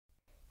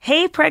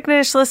Hey,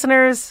 Pregnant-ish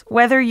listeners!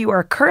 Whether you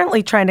are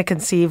currently trying to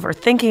conceive or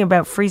thinking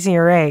about freezing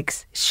your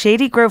eggs,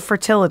 Shady Grove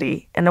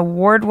Fertility, an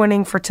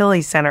award-winning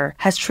fertility center,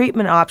 has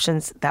treatment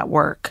options that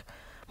work.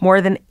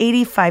 More than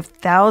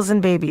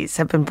 85,000 babies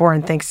have been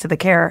born thanks to the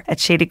care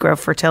at Shady Grove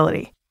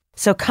Fertility.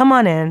 So come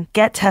on in,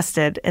 get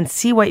tested, and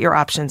see what your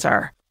options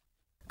are.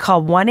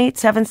 Call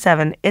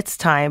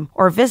 1-877-IT'S-TIME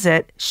or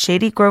visit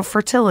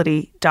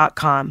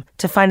shadygrovefertility.com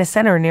to find a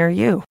center near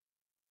you.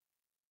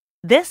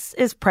 This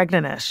is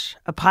Pregnant-ish,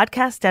 a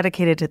podcast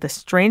dedicated to the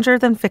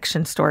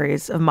stranger-than-fiction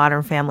stories of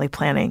modern family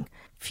planning.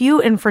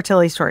 Few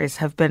infertility stories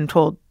have been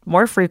told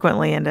more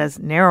frequently and as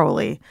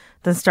narrowly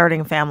than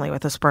starting a family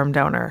with a sperm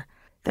donor.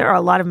 There are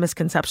a lot of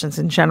misconceptions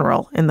in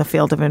general in the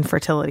field of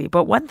infertility,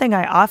 but one thing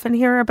I often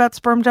hear about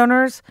sperm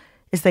donors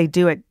is they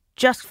do it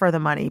just for the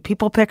money.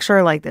 People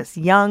picture like this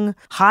young,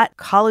 hot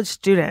college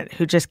student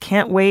who just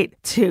can't wait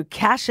to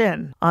cash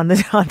in on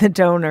the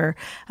donor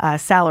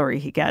salary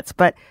he gets.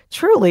 But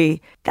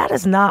truly, that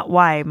is not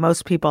why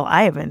most people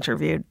I have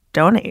interviewed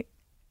donate.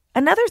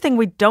 Another thing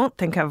we don't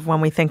think of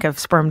when we think of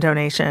sperm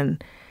donation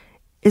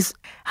is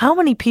how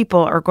many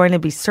people are going to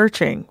be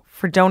searching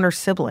for donor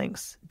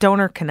siblings,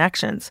 donor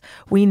connections.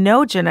 We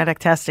know genetic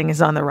testing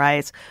is on the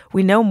rise.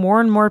 We know more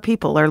and more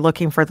people are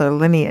looking for their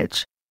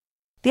lineage.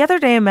 The other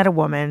day, I met a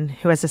woman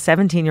who has a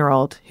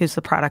 17-year-old who's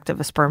the product of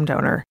a sperm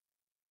donor.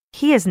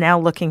 He is now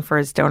looking for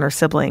his donor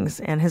siblings,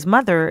 and his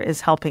mother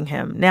is helping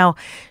him. Now,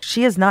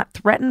 she is not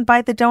threatened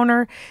by the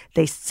donor.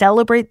 They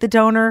celebrate the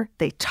donor,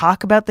 they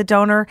talk about the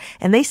donor,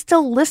 and they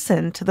still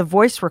listen to the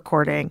voice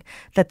recording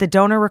that the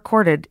donor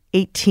recorded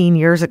 18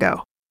 years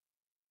ago.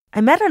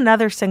 I met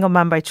another single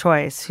mom by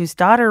choice whose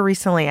daughter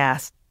recently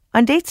asked,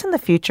 "On dates in the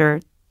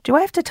future, do I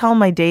have to tell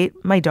my date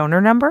my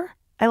donor number?"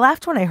 I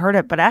laughed when I heard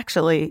it, but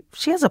actually,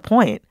 she has a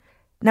point.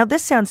 Now,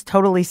 this sounds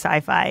totally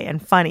sci-fi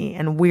and funny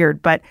and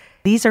weird, but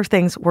these are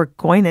things we're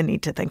going to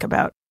need to think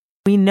about.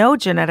 We know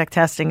genetic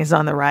testing is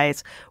on the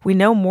rise. We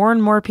know more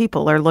and more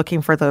people are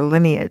looking for their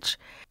lineage.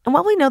 And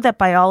while we know that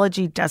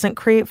biology doesn't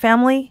create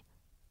family,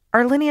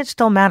 our lineage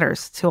still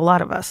matters to a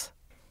lot of us.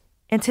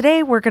 And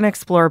today, we're going to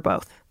explore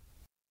both.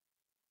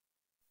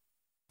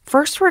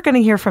 First, we're going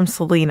to hear from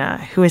Selena,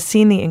 who has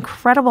seen the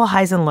incredible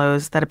highs and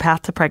lows that a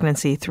path to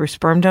pregnancy through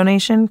sperm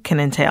donation can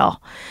entail.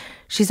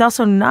 She's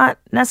also not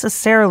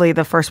necessarily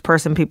the first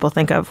person people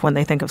think of when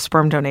they think of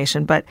sperm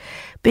donation, but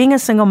being a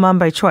single mom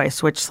by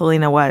choice, which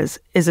Selena was,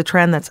 is a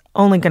trend that's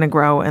only going to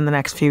grow in the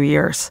next few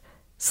years.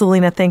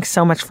 Selena, thanks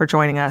so much for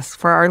joining us.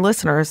 For our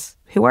listeners,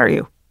 who are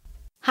you?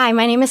 Hi,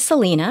 my name is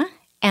Selena,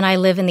 and I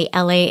live in the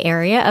LA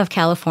area of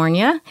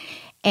California.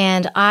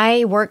 And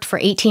I worked for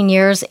 18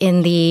 years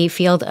in the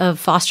field of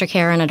foster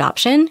care and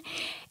adoption.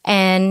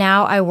 And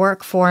now I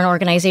work for an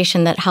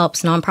organization that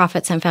helps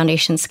nonprofits and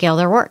foundations scale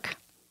their work.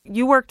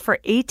 You worked for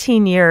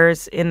 18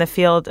 years in the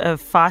field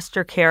of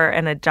foster care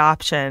and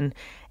adoption.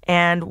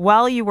 And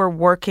while you were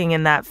working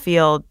in that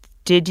field,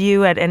 did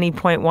you at any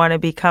point want to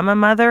become a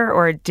mother,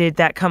 or did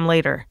that come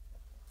later?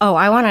 Oh,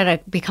 I wanted to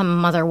become a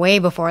mother way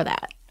before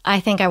that. I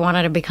think I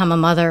wanted to become a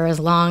mother as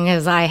long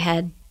as I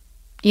had,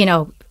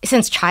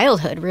 since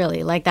childhood,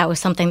 really. Like, that was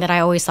something that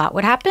I always thought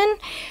would happen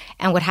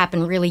and would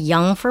happen really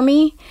young for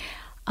me.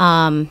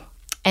 And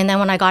then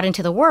when I got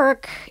into the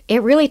work,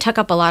 it really took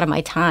up a lot of my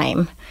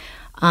time.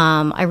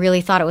 I really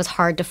thought it was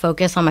hard to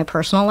focus on my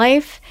personal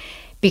life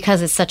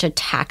because it's such a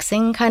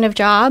taxing kind of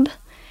job.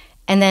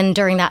 And then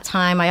during that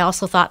time, I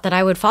also thought that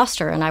I would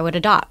foster and I would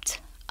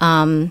adopt.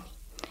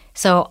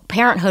 So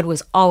parenthood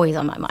was always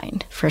on my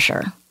mind, for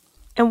sure.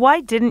 And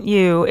why didn't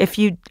you, if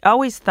you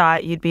always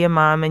thought you'd be a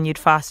mom and you'd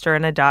foster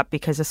and adopt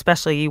because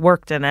especially you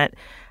worked in it,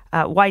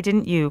 why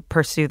didn't you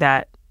pursue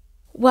that?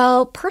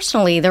 Well,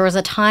 personally, there was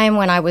a time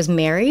when I was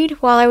married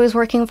while I was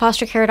working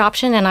foster care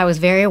adoption, and I was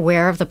very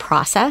aware of the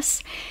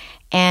process.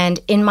 And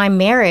in my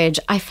marriage,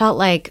 I felt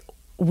like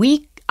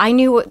I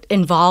knew what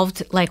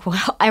involved,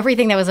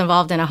 everything that was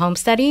involved in a home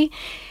study.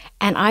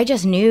 And I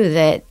just knew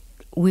that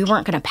we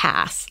weren't going to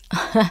pass.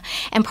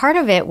 And part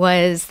of it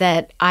was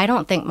that I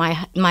don't think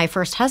my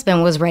first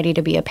husband was ready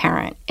to be a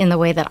parent in the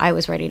way that I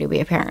was ready to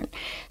be a parent.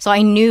 So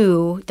I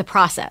knew the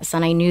process,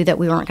 and I knew that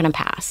we weren't going to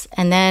pass.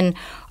 And then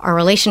our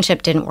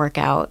relationship didn't work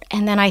out.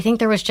 And then I think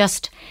there was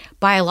just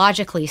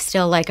biologically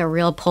still like a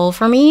real pull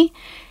for me.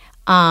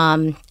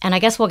 And I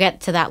guess we'll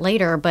get to that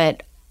later,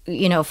 but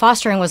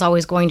fostering was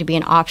always going to be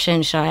an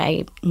option should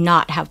I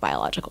not have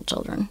biological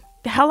children.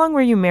 How long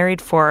were you married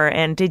for,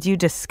 and did you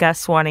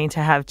discuss wanting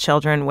to have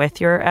children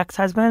with your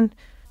ex-husband?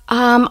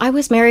 I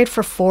was married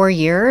for 4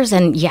 years,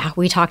 and yeah,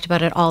 we talked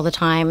about it all the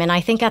time. And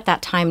I think at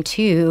that time,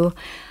 too,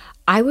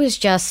 I was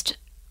just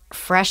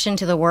fresh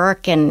into the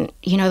work, and,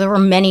 there were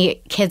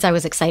many kids I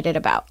was excited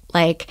about.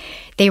 Like,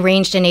 they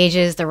ranged in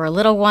ages. There were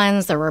little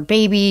ones, there were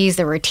babies,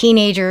 there were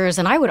teenagers,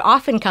 and I would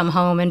often come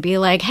home and be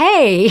like,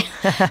 hey,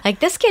 like,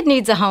 this kid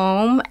needs a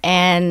home,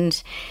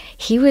 and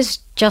he was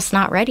just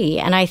not ready.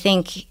 And I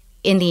think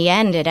in the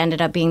end, it ended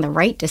up being the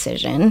right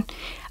decision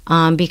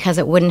because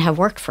it wouldn't have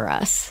worked for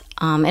us.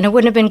 And it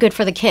wouldn't have been good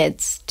for the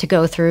kids to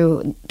go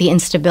through the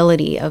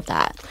instability of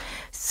that.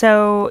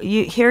 So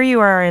here you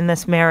are in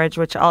this marriage,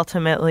 which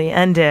ultimately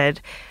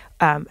ended,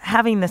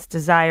 having this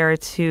desire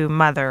to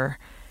mother.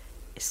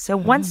 So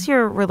once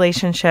your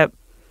relationship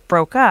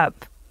broke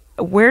up,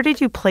 where did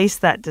you place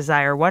that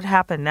desire? What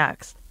happened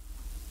next?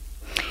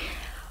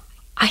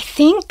 I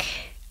think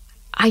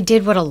I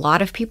did what a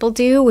lot of people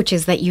do, which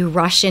is that you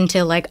rush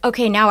into like,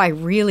 okay, now I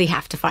really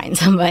have to find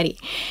somebody.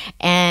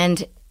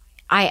 And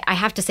I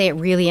have to say it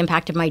really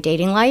impacted my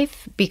dating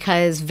life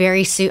because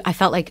very soon I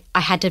felt like I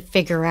had to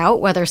figure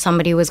out whether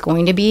somebody was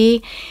going to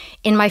be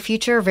in my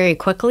future very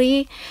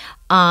quickly.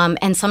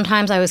 And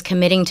sometimes I was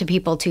committing to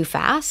people too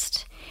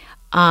fast.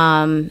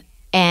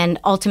 And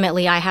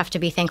ultimately, I have to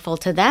be thankful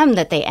to them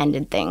that they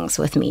ended things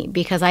with me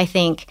because I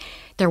think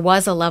there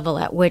was a level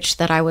at which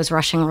that I was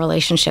rushing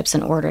relationships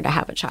in order to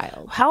have a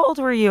child. How old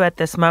were you at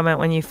this moment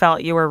when you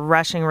felt you were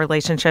rushing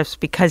relationships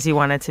because you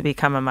wanted to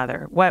become a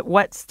mother?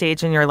 What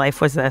stage in your life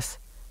was this?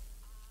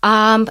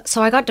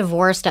 So I got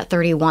divorced at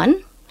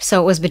 31.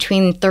 So it was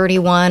between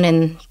 31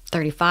 and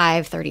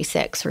 35,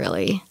 36,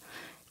 really,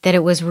 that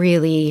it was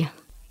really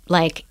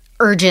like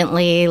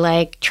urgently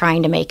like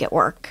trying to make it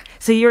work.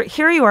 So you're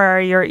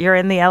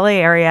in the LA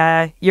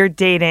area, you're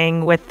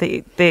dating with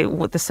the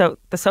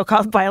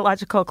so-called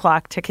biological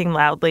clock ticking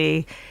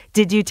loudly.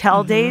 Did you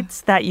tell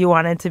dates that you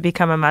wanted to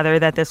become a mother,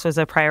 that this was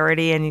a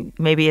priority and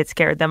maybe it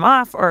scared them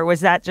off, or was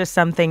that just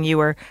something you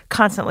were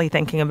constantly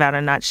thinking about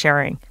and not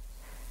sharing?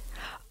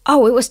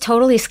 Oh, it was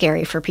totally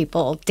scary for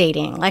people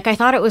dating. Like I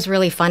thought it was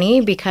really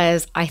funny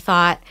because I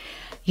thought,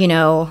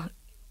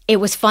 it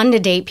was fun to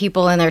date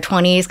people in their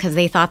 20s because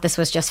they thought this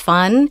was just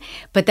fun.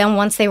 But then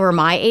once they were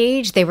my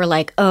age, they were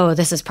like, oh,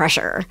 this is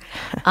pressure.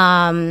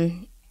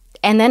 And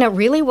then it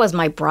really was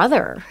my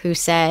brother who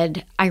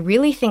said, I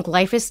really think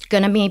life is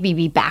going to maybe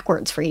be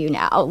backwards for you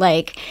now.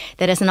 Like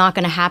that it's not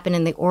going to happen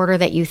in the order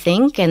that you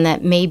think. And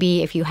that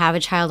maybe if you have a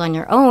child on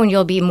your own,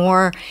 you'll be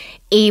more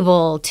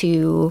able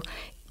to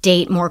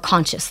date more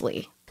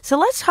consciously. So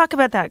let's talk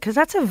about that because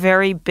that's a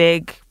very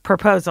big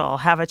proposal,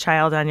 have a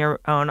child on your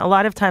own. A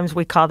lot of times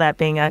we call that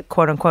being a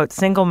quote unquote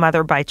single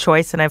mother by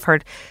choice. And I've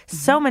heard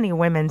so many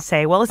women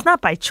say, well, it's not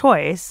by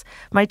choice.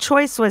 My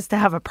choice was to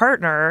have a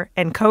partner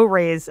and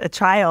co-raise a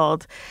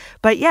child.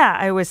 But yeah,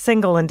 I was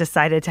single and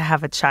decided to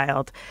have a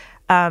child.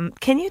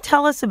 Can you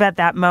tell us about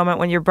that moment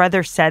when your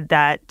brother said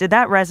that? Did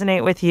that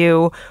resonate with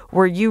you?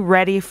 Were you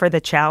ready for the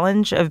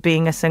challenge of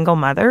being a single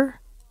mother?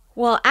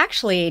 Well,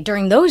 actually,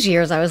 during those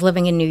years, I was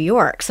living in New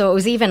York. So it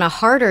was even a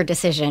harder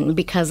decision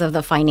because of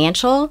the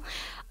financial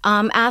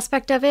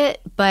aspect of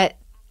it. But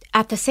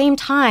at the same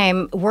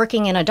time,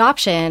 working in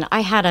adoption,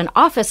 I had an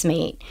office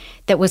mate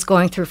that was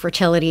going through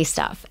fertility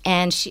stuff.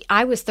 And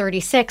I was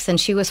 36 and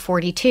she was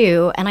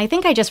 42. And I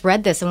think I just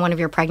read this in one of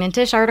your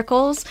Pregnant-ish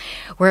articles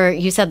where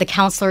you said the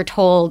counselor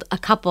told a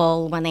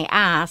couple when they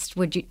asked,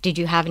 did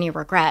you have any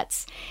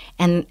regrets?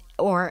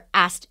 Or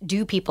asked,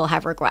 do people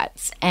have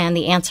regrets? And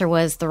the answer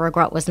was the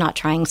regret was not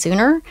trying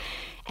sooner.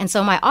 And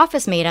so my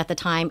office mate at the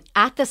time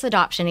at this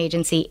adoption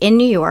agency in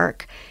New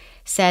York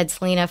said,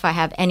 Selena, if I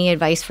have any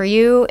advice for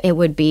you, it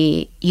would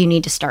be you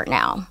need to start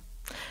now.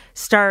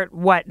 Start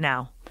what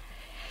now?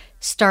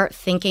 Start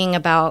thinking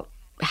about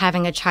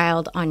having a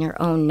child on your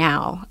own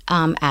now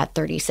at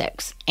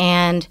 36.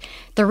 And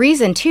the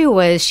reason, too,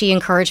 was she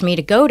encouraged me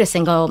to go to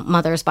Single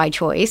Mothers by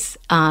Choice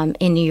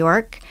in New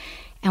York.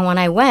 And when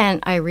I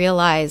went, I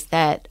realized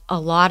that a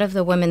lot of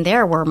the women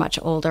there were much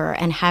older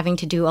and having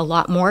to do a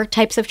lot more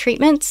types of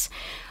treatments.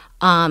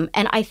 And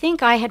I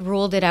think I had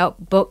ruled it out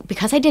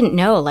because I didn't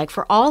know. Like,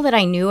 for all that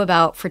I knew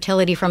about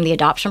fertility from the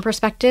adoption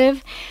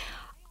perspective,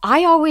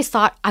 I always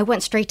thought I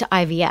went straight to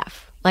IVF.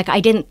 Like, I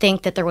didn't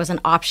think that there was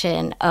an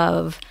option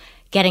of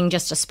getting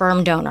just a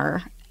sperm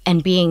donor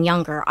and being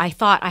younger. I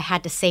thought I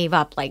had to save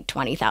up like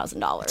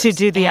 $20,000 to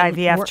do the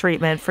IVF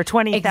treatment for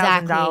 $20,000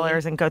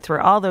 exactly. And go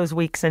through all those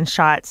weeks and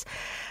shots.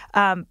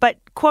 But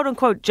quote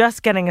unquote,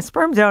 just getting a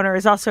sperm donor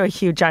is also a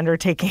huge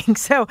undertaking.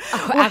 So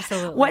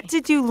absolutely. What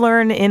did you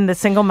learn in the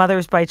Single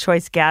Mothers by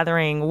Choice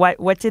gathering?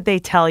 What did they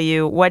tell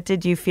you? What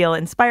did you feel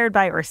inspired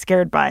by or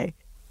scared by?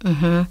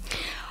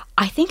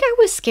 I think I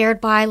was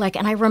scared by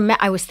and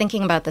I was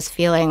thinking about this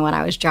feeling when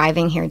I was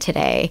driving here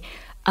today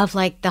of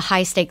the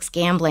high stakes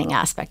gambling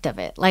aspect of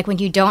it. Like when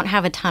you don't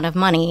have a ton of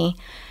money,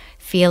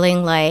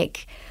 feeling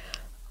like,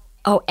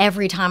 oh,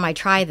 every time I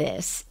try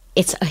this,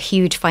 it's a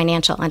huge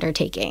financial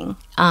undertaking.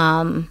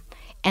 And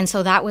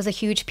so that was a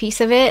huge piece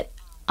of it.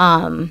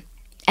 And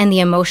the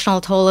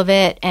emotional toll of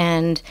it,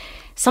 and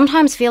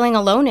sometimes feeling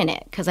alone in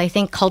it. Because I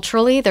think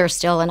culturally there's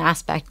still an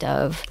aspect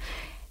of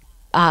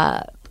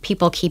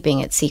people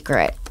keeping it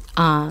secret.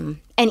 And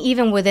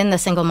even within the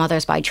Single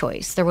Mothers by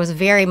Choice, there was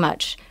very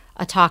much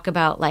a talk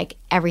about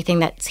everything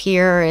that's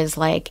here is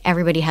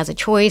everybody has a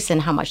choice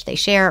and how much they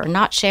share or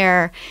not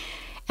share.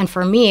 And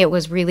for me, it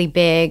was really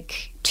big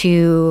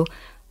to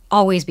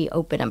always be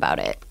open about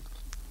it.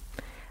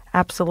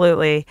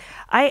 Absolutely.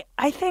 I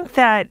think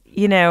that,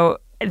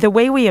 the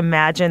way we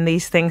imagine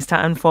these things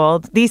to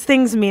unfold, these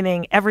things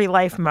meaning every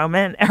life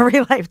moment,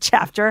 every life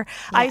chapter,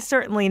 yeah. I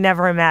certainly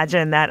never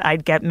imagined that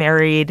I'd get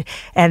married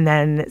and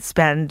then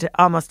spend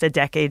almost a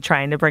decade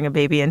trying to bring a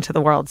baby into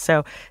the world.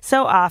 So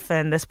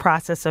often this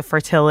process of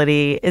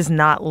fertility is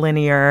not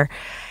linear.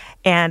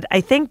 And I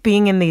think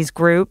being in these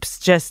groups,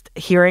 just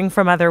hearing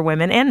from other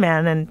women and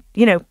men and,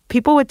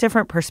 people with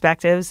different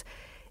perspectives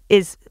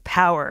is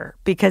power,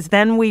 because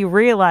then we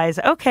realize,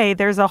 okay,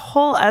 there's a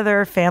whole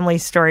other family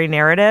story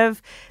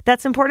narrative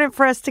that's important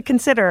for us to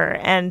consider.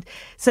 And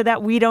so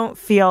that we don't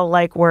feel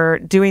like we're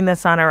doing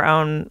this on our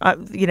own,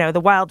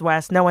 the Wild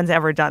West, no one's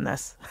ever done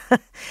this.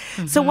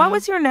 Mm-hmm. So what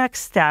was your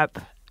next step?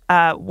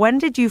 When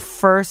did you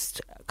first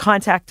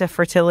contact a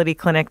fertility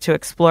clinic to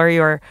explore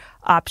your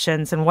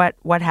options, and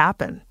what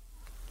happened?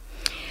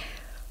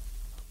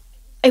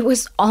 It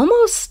was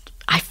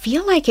I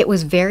feel like it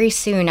was very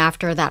soon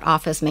after that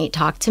office mate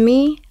talked to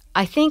me.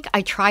 I think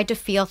I tried to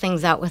feel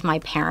things out with my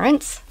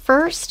parents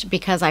first,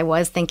 because I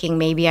was thinking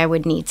maybe I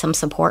would need some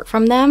support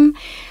from them.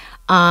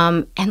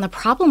 And the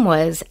problem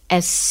was,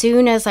 as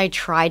soon as I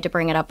tried to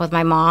bring it up with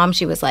my mom,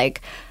 she was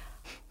like,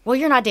 well,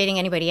 you're not dating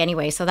anybody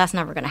anyway, so that's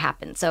never going to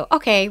happen. So,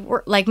 okay,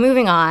 we're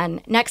moving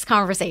on. Next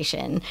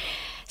conversation.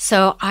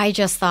 So I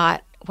just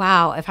thought,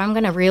 wow, if I'm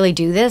going to really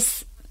do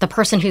this, the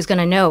person who's going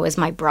to know is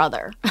my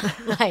brother.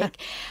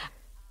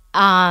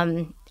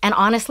 And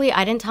honestly,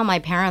 I didn't tell my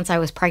parents I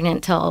was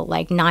pregnant till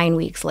 9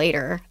 weeks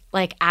later.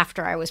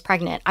 After I was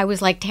pregnant, I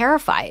was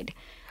terrified.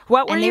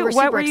 What were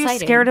you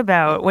scared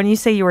about? When you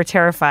say you were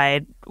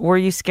terrified, were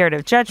you scared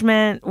of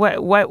judgment?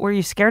 What were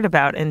you scared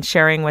about in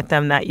sharing with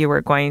them that you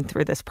were going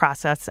through this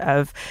process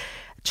of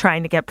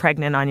trying to get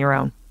pregnant on your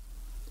own?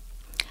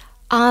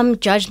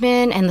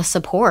 Judgment and the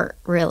support,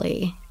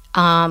 really.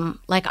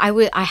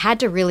 I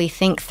had to really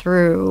think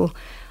through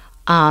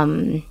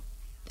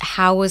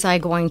how was I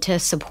going to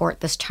support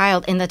this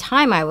child? In the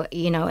time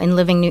in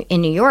living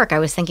in New York, I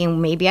was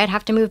thinking maybe I'd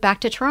have to move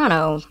back to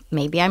Toronto.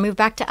 Maybe I move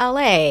back to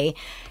LA.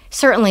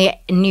 Certainly,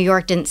 New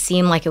York didn't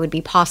seem like it would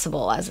be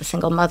possible as a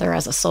single mother,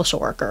 as a social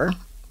worker.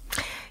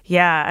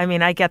 Yeah, I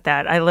mean, I get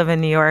that. I live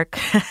in New York.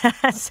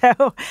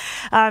 So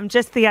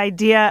just the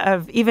idea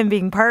of even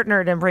being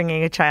partnered and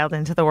bringing a child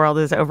into the world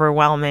is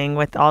overwhelming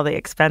with all the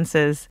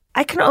expenses.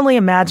 I can only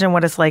imagine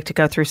what it's like to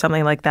go through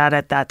something like that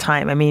at that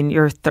time. I mean,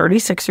 you're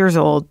 36 years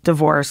old,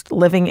 divorced,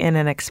 living in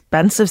an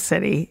expensive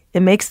city. It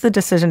makes the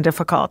decision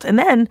difficult. And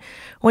then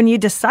when you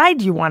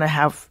decide you want to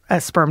have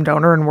a sperm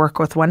donor and work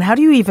with one, how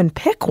do you even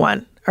pick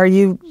one? Are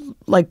you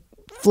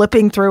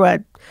flipping through a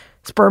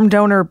sperm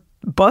donor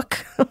book?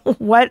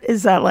 What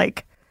is that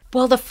like?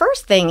 Well, the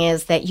first thing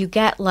is that you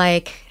get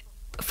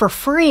for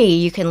free,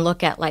 you can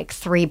look at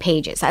 3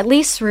 pages, at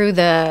least through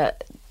the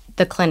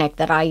clinic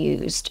that I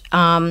used.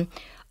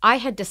 I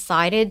had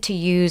decided to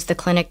use the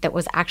clinic that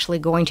was actually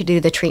going to do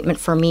the treatment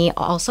for me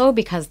also,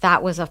 because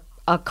that was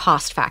a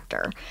cost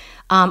factor.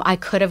 I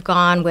could have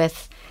gone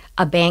with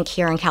a bank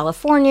here in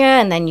California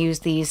and then use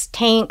these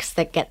tanks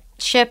that get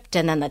shipped,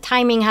 and then the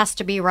timing has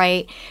to be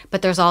right,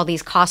 but there's all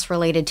these costs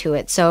related to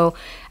it. So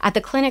at the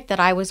clinic that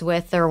I was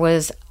with, there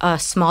was a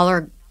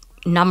smaller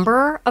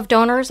number of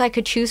donors I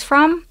could choose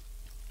from,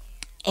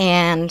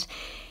 and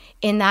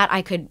in that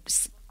I could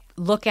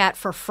look at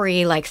for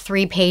free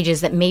 3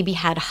 pages that maybe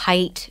had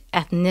height,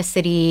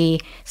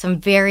 ethnicity, some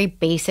very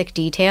basic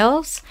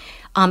details,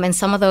 and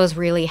some of those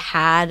really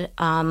had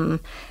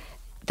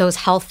those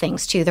health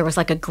things too. There was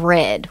a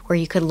grid where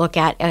you could look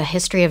at a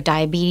history of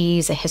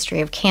diabetes, a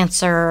history of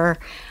cancer,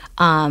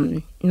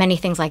 many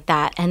things like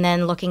that. And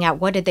then looking at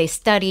what did they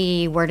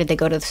study, where did they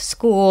go to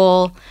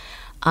school,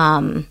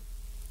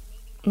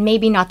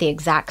 maybe not the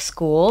exact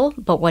school,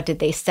 but what did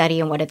they study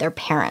and what did their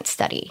parents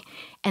study.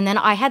 And then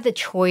I had the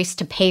choice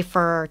to pay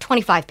for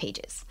 25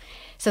 pages.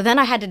 So then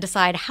I had to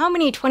decide, how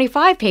many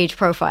 25-page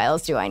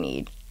profiles do I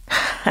need?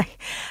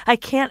 I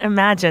can't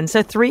imagine.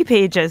 So 3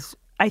 pages,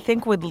 I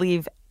think, would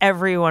leave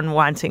everyone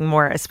wanting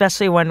more,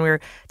 especially when we're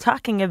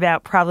talking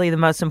about probably the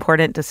most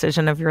important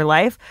decision of your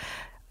life,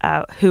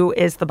 who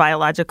is the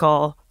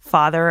biological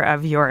father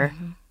of your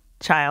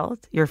child,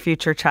 your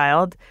future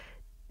child.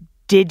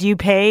 Did you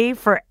pay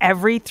for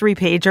every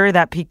 3-pager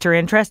that piqued your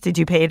interest? Did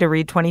you pay to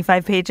read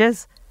 25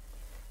 pages?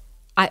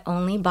 I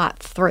only bought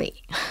 3.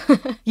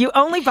 You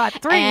only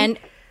bought 3? And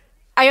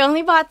I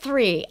only bought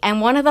 3.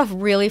 And one of the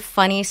really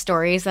funny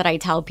stories that I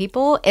tell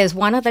people is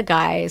one of the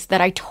guys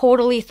that I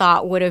totally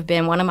thought would have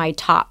been one of my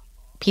top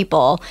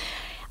people,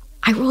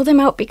 I rolled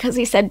him out because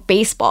he said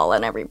baseball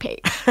on every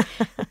page.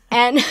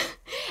 and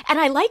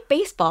I like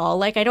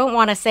baseball. I don't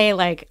want to say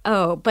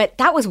oh, but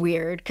that was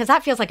weird, because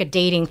that feels like a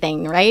dating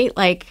thing, right?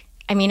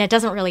 I mean, it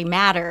doesn't really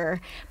matter.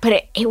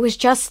 But it was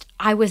just,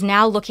 I was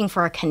now looking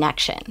for a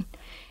connection.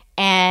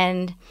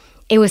 And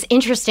it was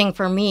interesting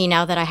for me,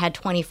 now that I had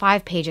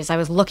 25 pages, I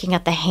was looking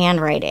at the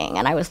handwriting,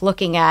 and I was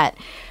looking at,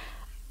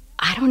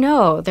 I don't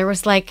know, there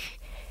was why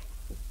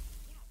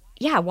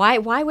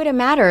would it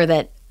matter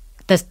that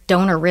this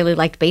donor really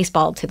liked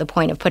baseball to the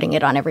point of putting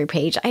it on every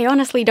page? I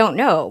honestly don't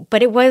know,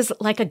 but it was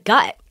like a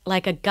gut.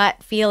 like a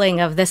gut feeling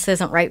of this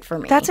isn't right for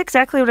me. That's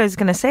exactly what I was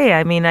going to say.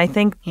 I mean, I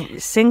think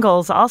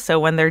singles also,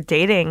 when they're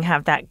dating,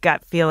 have that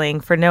gut feeling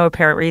for no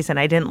apparent reason.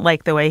 I didn't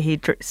like the way he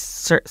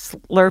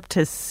slurped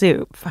his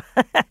soup.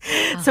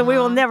 So we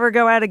will never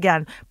go out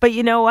again. But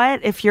you know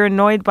what? If you're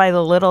annoyed by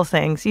the little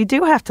things, you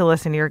do have to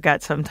listen to your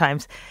gut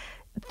sometimes.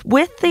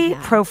 With the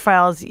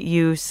profiles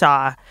you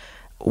saw,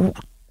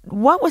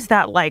 what was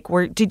that like?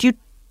 Did you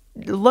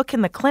look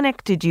in the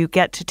clinic? Did you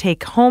get to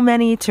take home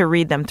any to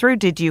read them through?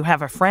 Did you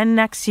have a friend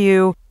next to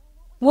you?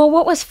 Well,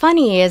 what was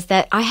funny is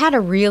that I had a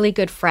really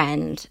good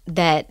friend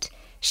that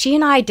she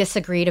and I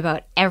disagreed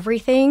about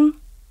everything.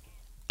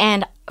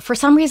 And for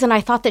some reason, I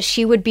thought that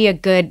she would be a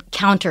good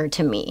counter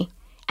to me.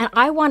 And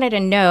I wanted to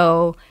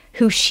know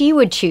who she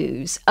would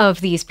choose of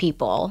these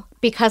people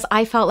because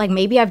I felt like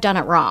maybe I've done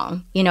it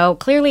wrong. You know,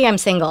 clearly I'm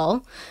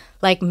single.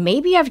 Like,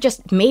 maybe I've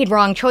just made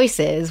wrong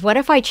choices. What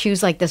if I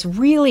choose, like, this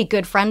really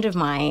good friend of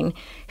mine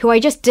who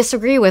I just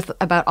disagree with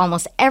about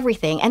almost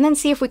everything, and then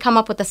see if we come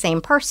up with the same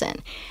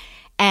person?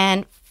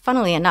 And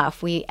funnily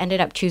enough, we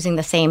ended up choosing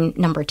the same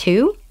number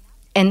 2,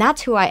 and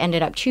that's who I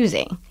ended up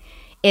choosing.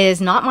 Is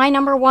not my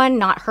number 1,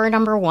 not her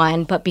number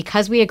 1, but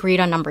because we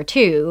agreed on number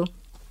 2,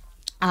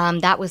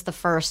 that was the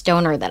first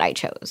donor that I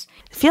chose.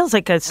 It feels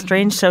like a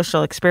strange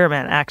social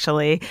experiment,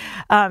 actually.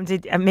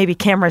 Maybe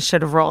cameras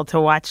should have rolled to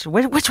watch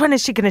which one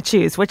is she going to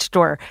choose, which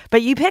door.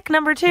 But you pick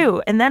number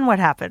 2, and then what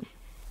happened?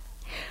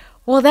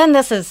 Well, then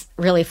this is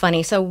really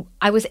funny. So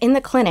I was in the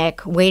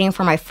clinic waiting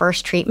for my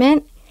first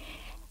treatment,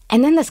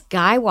 and then this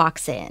guy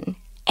walks in,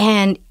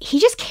 and he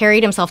just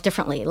carried himself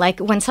differently.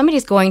 Like when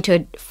somebody's going to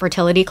a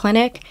fertility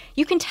clinic,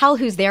 you can tell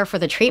who's there for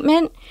the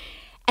treatment.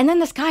 And then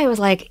this guy was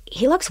like,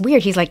 he looks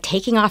weird. He's like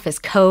taking off his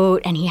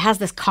coat and he has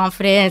this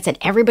confidence and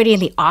everybody in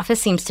the office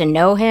seems to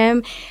know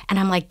him. And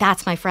I'm like,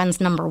 that's my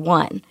friend's number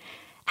 1.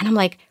 And I'm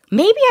like,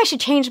 maybe I should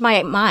change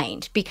my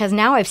mind because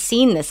now I've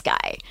seen this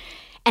guy.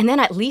 And then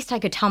at least I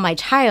could tell my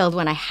child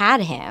when I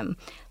had him,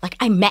 like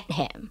I met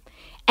him.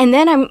 And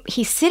then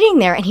he's sitting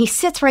there and he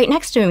sits right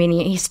next to me and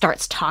he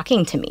starts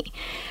talking to me.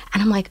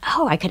 And I'm like,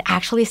 oh, I could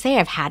actually say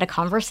I've had a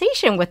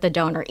conversation with the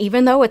donor,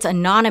 even though it's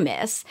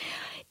anonymous.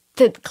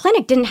 The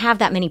clinic didn't have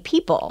that many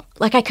people.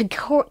 Like I could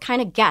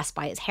kind of guess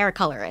by his hair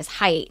color, his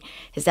height,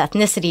 his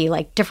ethnicity,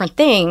 like different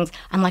things.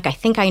 I'm like, I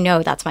think I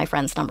know that's my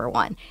friend's number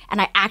 1.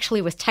 And I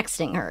actually was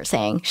texting her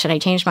saying, should I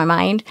change my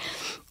mind?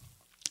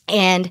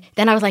 And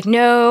then I was like,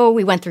 no,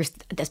 we went through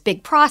this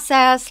big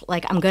process.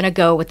 Like I'm going to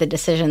go with the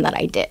decision that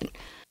I did.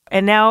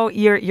 And now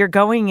you're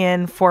going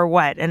in for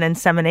what? An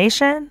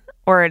insemination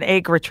or an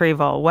egg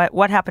retrieval?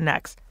 What happened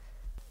next?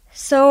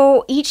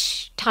 So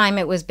each time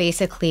it was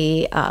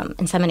basically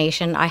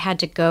insemination. I had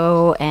to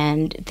go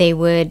and they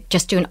would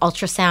just do an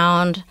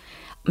ultrasound,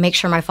 make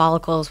sure my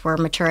follicles were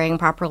maturing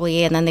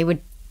properly, and then they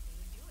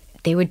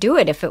would do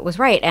it if it was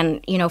right.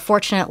 And, you know,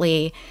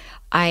 fortunately,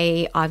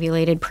 I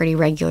ovulated pretty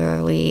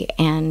regularly.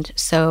 And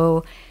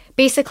so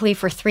basically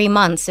for 3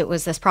 months, it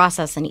was this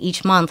process. And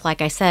each month,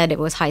 like I said, it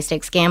was high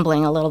stakes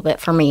gambling a little bit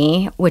for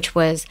me, which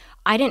was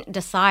I didn't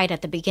decide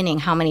at the beginning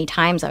how many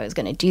times I was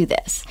going to do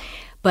this.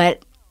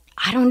 But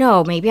I don't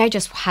know, maybe I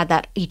just had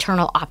that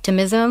eternal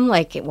optimism,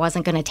 like it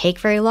wasn't going to take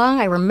very long.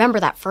 I remember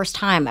that first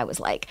time I was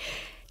like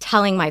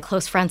telling my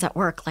close friends at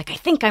work, like, I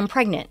think I'm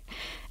pregnant.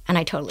 And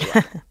I totally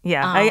was.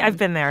 Yeah, I've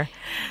been there.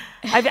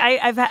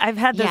 I've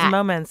had those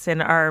moments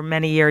in our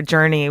many-year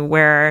journey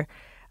where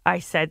I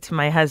said to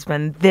my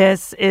husband,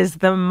 this is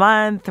the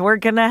month. We're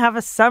going to have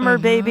a summer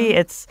baby.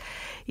 It's,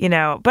 you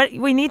know, but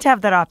we need to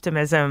have that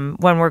optimism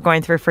when we're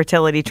going through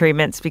fertility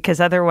treatments because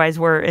otherwise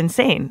we're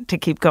insane to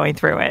keep going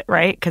through it,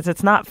 right? Because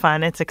it's not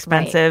fun. It's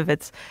expensive. Right.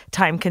 It's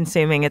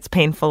time-consuming. It's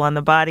painful on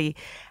the body.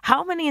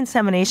 How many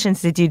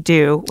inseminations did you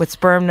do with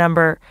sperm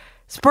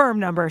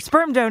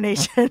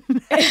donation,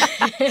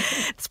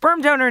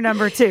 sperm donor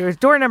number 2,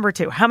 door number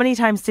 2? How many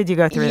times did you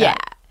go through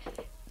that?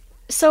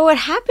 So what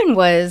happened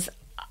was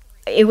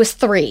it was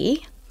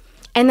 3.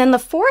 And then the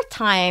 4th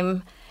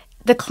time,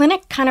 the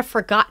clinic kind of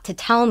forgot to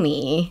tell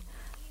me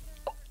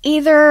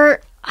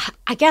either,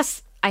 I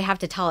guess I have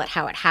to tell it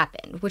how it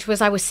happened, which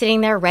was I was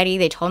sitting there ready.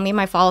 They told me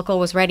my follicle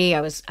was ready.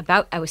 I was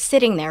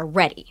sitting there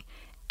ready.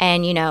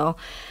 And, you know,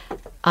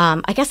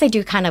 I guess they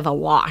do kind of a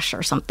wash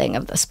or something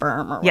of the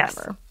sperm or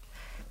whatever. Yes.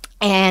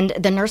 And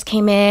the nurse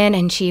came in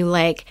and she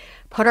like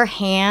put her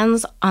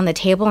hands on the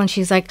table and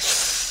she's like,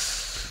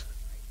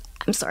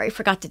 I'm sorry, I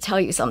forgot to tell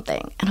you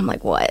something. And I'm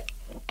like, what?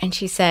 And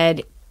she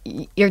said,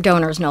 your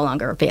donor is no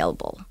longer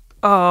available.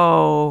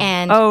 Oh.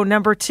 And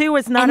number 2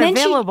 is not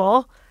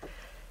available.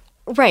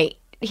 Right.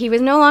 He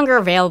was no longer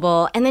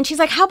available. And then she's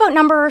like, how about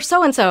number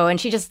so-and-so?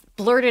 And she just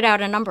blurted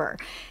out a number.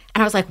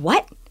 And I was like,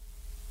 what?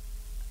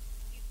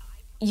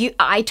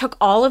 I took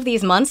all of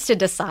these months to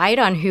decide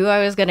on who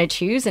I was going to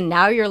choose. And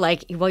now you're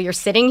like, well, you're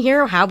sitting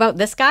here. How about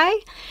this guy?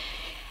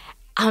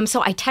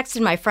 So I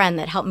texted my friend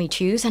that helped me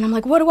choose. And I'm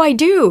like, what do I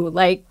do?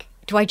 Like,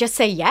 do I just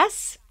say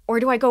yes? Or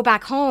do I go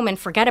back home and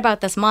forget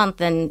about this month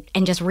and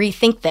just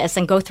rethink this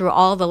and go through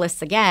all the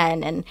lists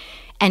again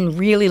and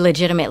really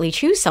legitimately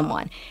choose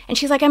someone? And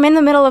she's like, I'm in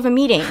the middle of a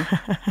meeting.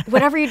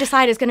 Whatever you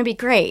decide is going to be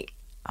great.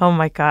 Oh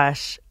my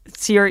gosh.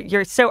 So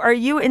so are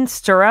you in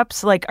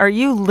stirrups? Like, are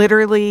you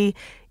literally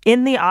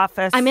in the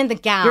office? I'm in the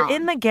gown. You're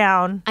in the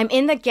gown. I'm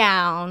in the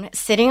gown,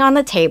 sitting on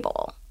the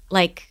table,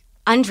 like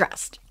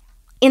undressed,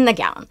 in the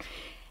gown.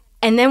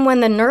 And then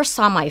when the nurse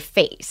saw my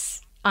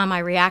face on my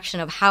reaction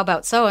of how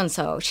about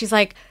so-and-so, she's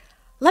like,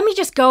 let me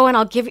just go and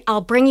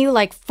I'll bring you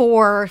like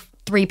 4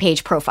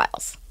 3-page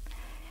profiles.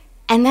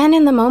 And then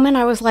in the moment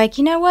I was like,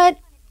 you know what?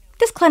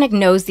 This clinic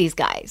knows these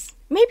guys.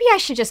 Maybe I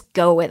should just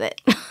go with it.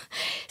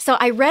 So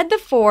I read the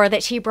 4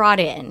 that she brought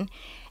in,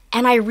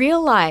 and I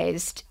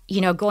realized,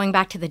 going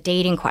back to the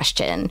dating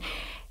question,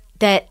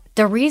 that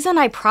the reason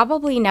I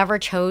probably never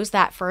chose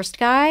that first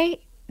guy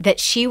that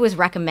she was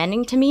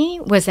recommending to me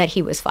was that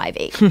he was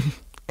 5'8".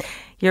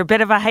 You're a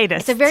bit of a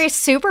heightist. It's a very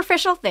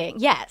superficial thing,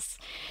 yes.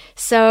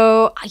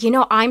 So,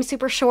 I'm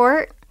super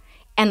short.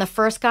 And the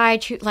first guy,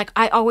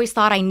 I always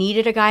thought I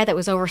needed a guy that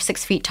was over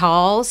 6 feet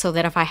tall so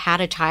that if I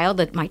had a child,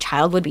 that my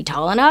child would be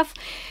tall enough.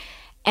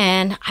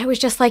 And I was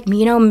just like,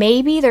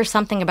 maybe there's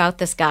something about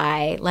this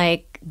guy,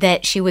 like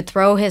that she would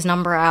throw his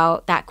number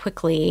out that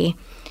quickly.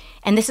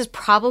 And this is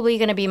probably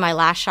going to be my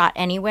last shot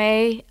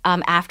anyway.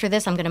 After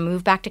this, I'm going to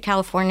move back to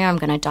California. I'm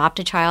going to adopt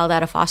a child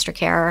out of foster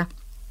care.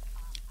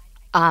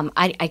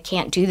 I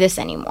can't do this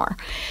anymore.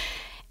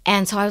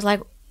 And so I was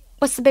like,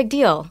 what's the big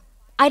deal?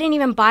 I didn't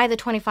even buy the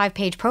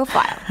 25-page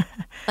profile.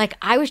 Like,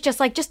 I was just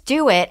like, just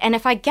do it. And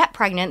if I get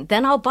pregnant,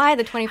 then I'll buy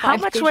the 25-page profile.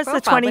 How much was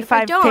the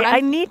 25 page?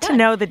 I need to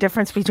know the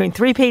difference between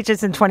 3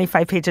 pages and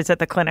 25 pages at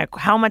the clinic.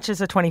 How much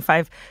is a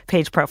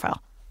 25-page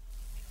profile?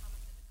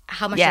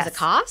 How much does it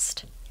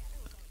cost?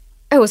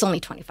 It was only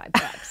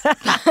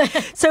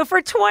 $25. So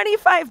for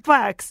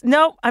 $25,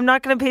 nope, I'm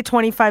not going to pay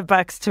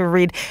 $25 to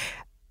read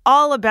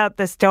all about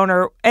this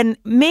donor. And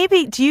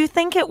maybe, do you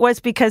think it was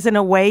because in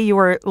a way you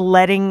were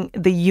letting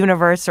the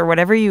universe or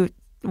whatever you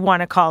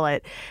want to call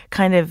it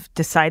kind of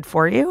decide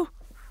for you?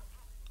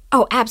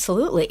 Oh,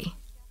 absolutely.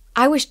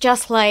 I was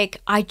just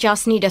like, I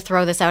just need to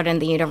throw this out in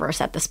the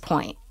universe at this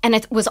point. And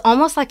it was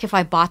almost like if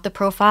I bought the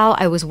profile,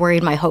 I was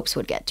worried my hopes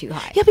would get too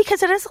high. Yeah,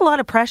 because it is a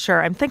lot of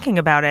pressure. I'm thinking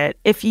about it.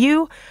 If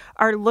you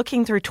are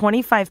looking through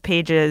 25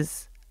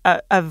 pages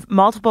of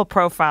multiple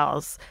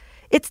profiles,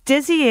 it's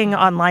dizzying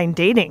online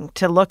dating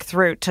to look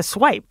through, to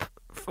swipe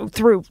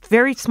through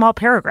very small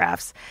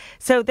paragraphs.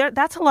 So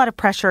that's a lot of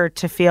pressure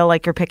to feel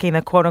like you're picking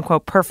the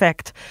quote-unquote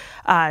perfect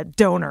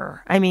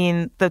donor. I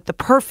mean, the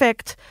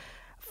perfect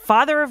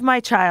father of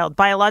my child,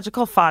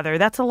 biological father,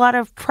 that's a lot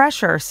of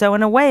pressure. So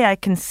in a way, I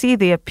can see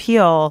the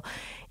appeal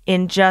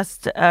in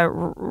just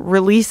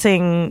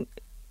releasing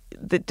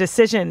the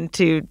decision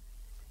to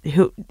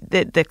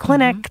the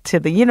clinic,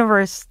 to the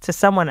universe, to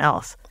someone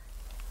else.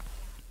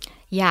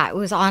 Yeah, it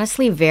was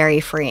honestly very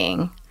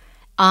freeing.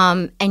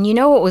 And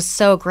what was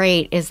so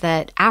great is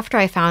that after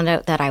I found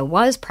out that I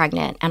was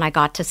pregnant and I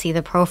got to see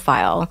the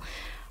profile,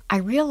 I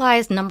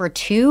realized number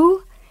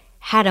 2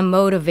 had a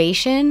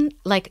motivation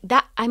like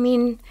that. I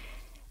mean,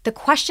 the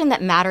question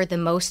that mattered the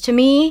most to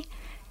me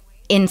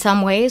in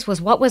some ways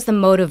was, what was the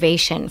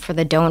motivation for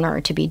the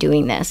donor to be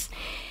doing this?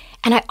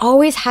 And I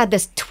always had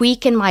this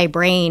tweak in my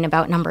brain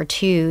about number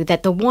 2,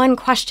 that the one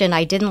question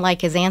I didn't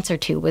like his answer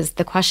to was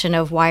the question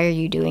of, why are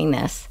you doing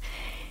this?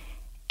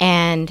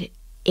 And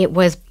it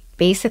was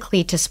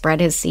basically to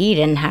spread his seed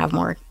and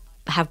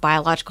have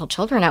biological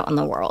children out in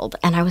the world.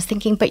 And I was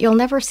thinking, but you'll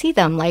never see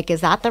them. Like,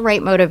 is that the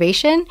right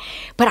motivation?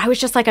 But I was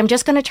just like, I'm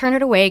just going to turn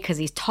it away because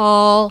he's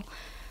tall,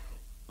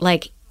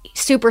 like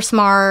super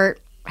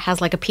smart, has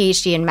like a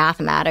PhD in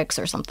mathematics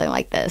or something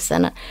like this.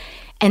 And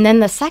then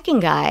the second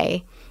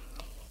guy,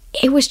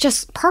 it was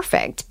just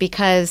perfect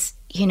because,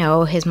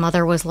 his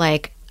mother was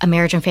like a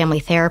marriage and family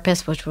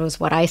therapist, which was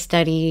what I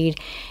studied.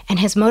 And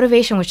his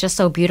motivation was just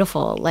so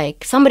beautiful.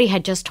 Like, somebody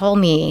had just told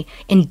me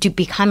in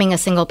becoming a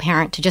single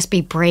parent to just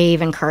be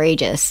brave and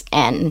courageous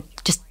and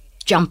just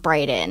jump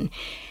right in.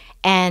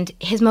 And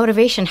his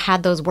motivation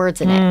had those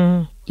words in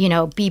it.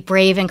 Be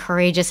brave and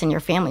courageous and your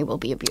family will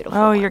be a beautiful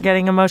one. You're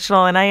getting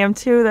emotional, and I am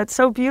too. That's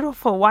so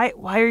beautiful. Why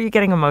are you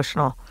getting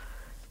emotional?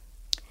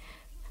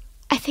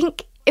 I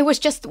think it was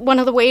just one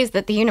of the ways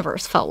that the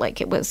universe felt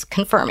like it was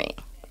confirming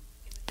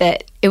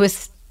that it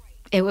was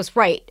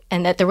right,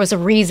 and that there was a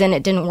reason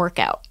it didn't work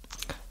out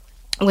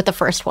with the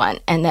first one,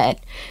 and that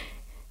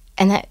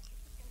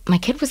my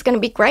kid was going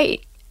to be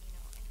great,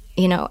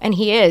 and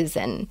he is,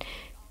 and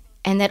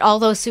that all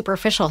those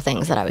superficial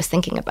things that I was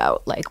thinking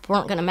about like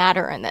weren't going to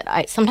matter, and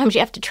that sometimes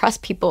you have to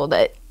trust people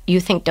that you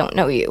think don't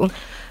know you.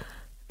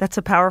 That's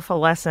a powerful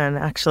lesson,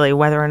 actually,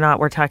 whether or not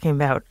we're talking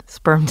about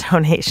sperm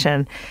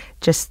donation,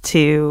 just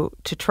to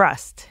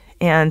trust.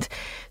 And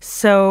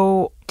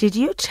so did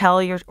you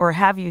tell or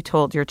have you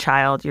told your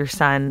child, your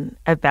son,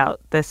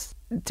 about this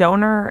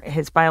donor,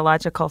 his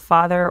biological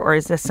father, or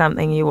is this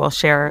something you will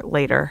share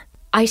later?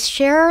 I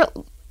share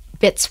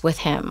bits with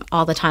him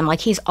all the time.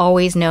 Like, he's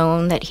always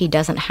known that he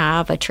doesn't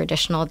have a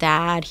traditional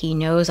dad. He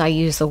knows I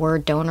use the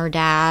word donor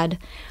dad.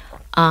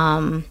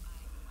 I'm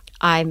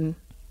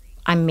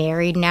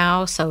married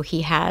now, so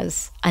he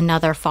has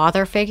another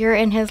father figure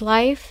in his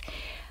life,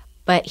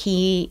 but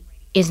he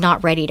is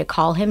not ready to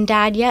call him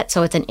dad yet.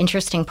 So it's an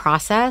interesting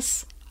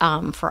process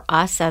for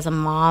us as a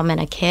mom and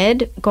a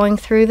kid going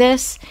through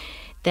this,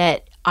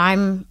 that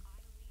I'm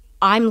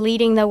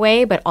leading the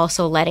way, but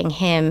also letting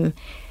him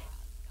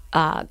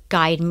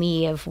guide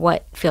me of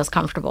what feels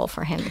comfortable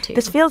for him too.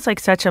 This feels like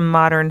such a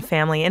modern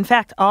family. In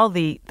fact, all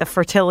the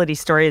fertility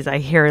stories I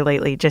hear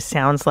lately just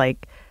sounds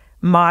like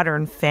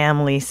modern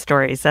family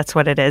stories. That's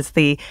what it is.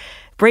 The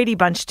Brady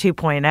Bunch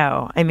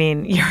 2.0. I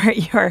mean,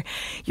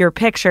 your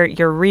picture,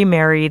 you're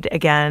remarried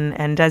again,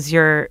 and does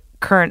your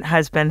current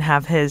husband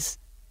have his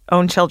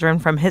own children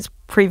from his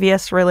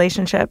previous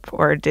relationship,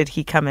 or did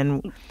he come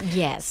in?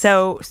 Yes.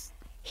 So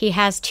he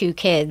has 2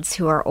 kids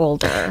who are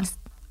older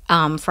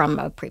from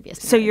a previous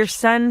marriage. So your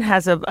son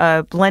has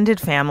a blended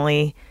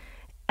family,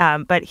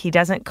 but he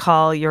doesn't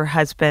call your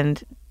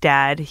husband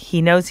dad.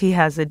 He knows he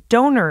has a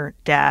donor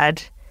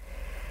dad.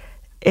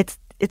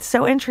 It's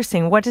so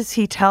interesting. What does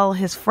he tell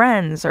his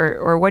friends,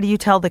 or what do you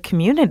tell the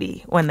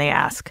community when they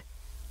ask?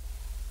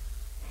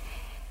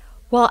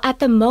 Well, at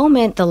the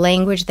moment, the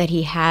language that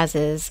he has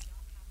is,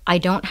 I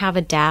don't have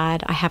a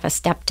dad, I have a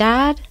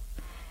stepdad.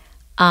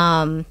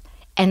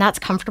 And that's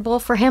comfortable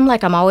for him.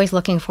 Like, I'm always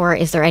looking for,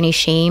 is there any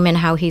shame in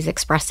how he's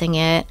expressing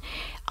it?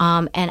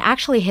 And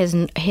actually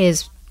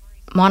his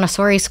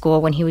Montessori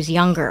school when he was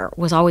younger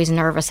was always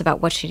nervous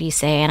about what should he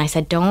say. And I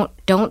said,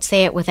 don't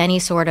say it with any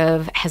sort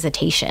of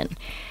hesitation.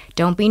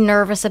 Don't be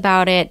nervous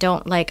about it.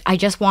 I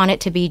just want it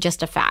to be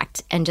just a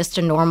fact and just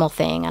a normal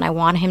thing. And I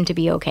want him to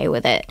be okay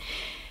with it.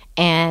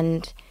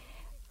 And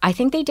I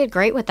think they did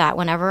great with that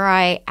whenever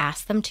I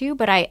asked them to,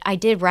 but I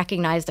did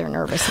recognize their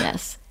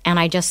nervousness. And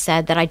I just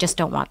said that I just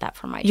don't want that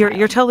for my child.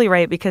 You're totally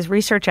right, because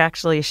research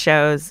actually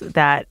shows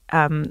that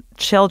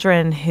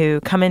children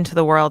who come into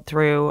the world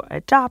through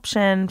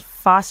adoption,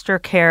 foster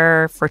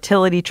care,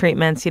 fertility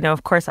treatments,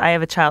 of course, I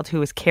have a child who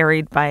was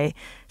carried by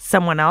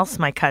someone else,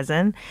 my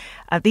cousin.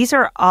 These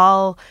are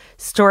all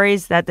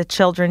stories that the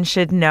children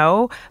should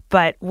know,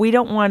 but we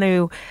don't want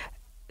to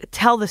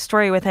tell the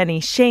story with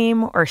any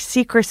shame or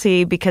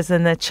secrecy, because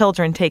then the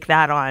children take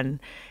that on.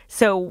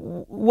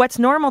 So what's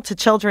normal to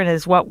children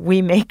is what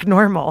we make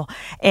normal.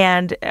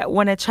 And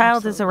when a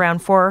child is around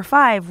 4 or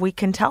 5, we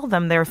can tell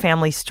them their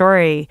family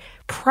story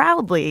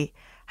proudly.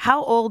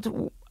 How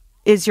old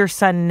is your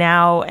son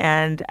now,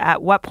 and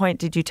at what point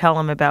did you tell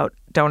him about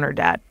donor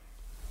dad?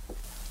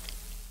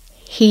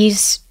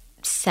 He's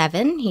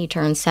 7. He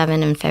turned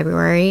 7 in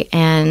February,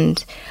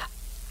 and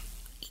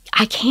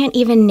I can't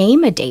even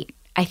name a date.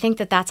 I think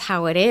that's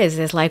how it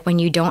is like when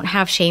you don't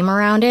have shame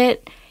around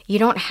it, you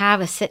don't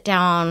have a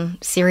sit-down,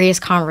 serious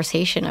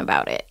conversation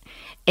about it.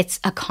 It's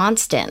a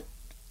constant,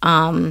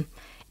 and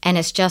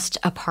it's just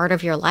a part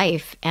of your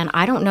life. And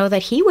I don't know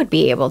that he would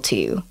be able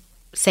to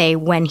say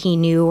when he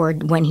knew or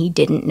when he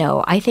didn't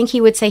know. I think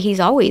he would say he's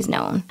always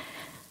known.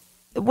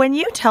 When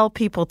you tell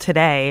people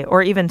today,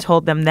 or even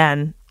told them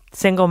then,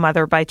 single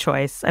mother by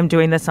choice, I'm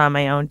doing this on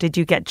my own, did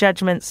you get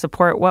judgment,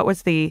 support? What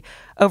was the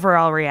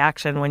overall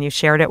reaction when you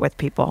shared it with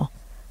people?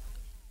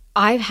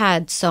 I've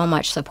had so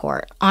much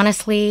support.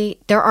 Honestly,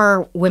 there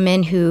are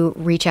women who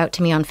reach out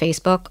to me on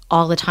Facebook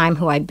all the time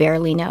who I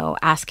barely know,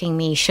 asking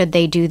me, should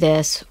they do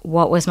this?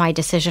 What was my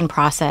decision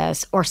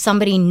process? Or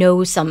somebody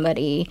knows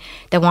somebody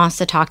that wants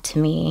to talk to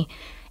me.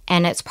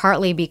 And it's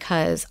partly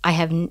because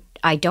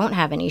I don't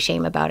have any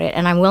shame about it,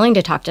 and I'm willing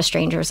to talk to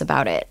strangers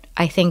about it.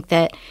 I think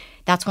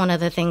that's one of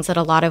the things that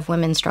a lot of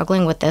women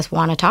struggling with this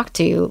want to talk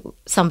to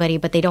somebody,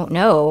 but they don't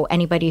know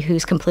anybody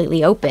who's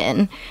completely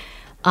open.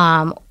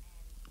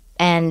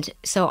 And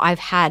so I've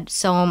had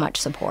so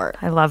much support.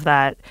 I love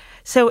that.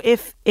 So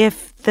if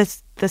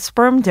the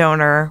sperm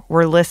donor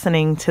were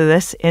listening to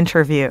this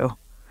interview,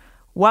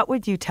 what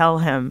would you tell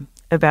him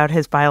about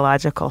his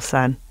biological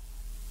son?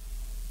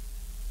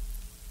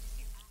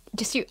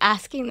 Just you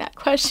asking that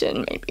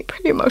question made me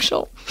pretty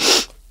emotional.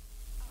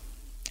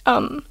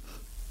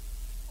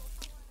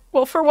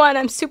 Well, for one,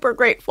 I'm super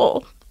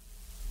grateful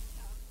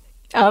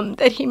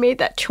that he made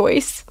that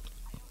choice.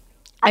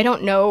 I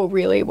don't know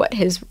really what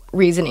his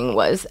reasoning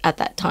was at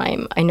that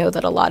time. I know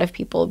that a lot of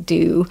people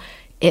do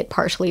it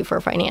partially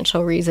for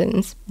financial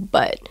reasons,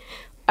 but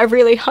I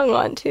really hung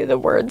on to the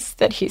words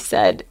that he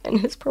said in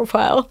his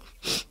profile,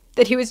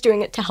 that he was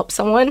doing it to help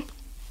someone.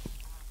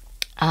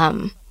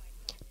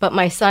 But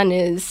my son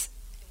is,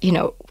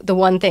 the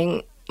one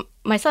thing,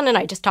 my son and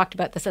I just talked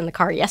about this in the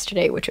car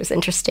yesterday, which was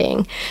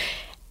interesting.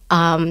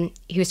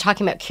 He was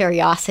talking about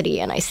curiosity,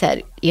 and I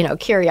said,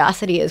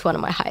 curiosity is one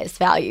of my highest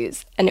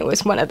values, and it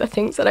was one of the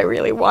things that I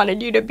really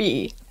wanted you to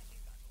be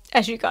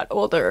as you got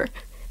older.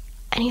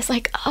 And he's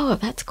like, oh,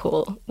 that's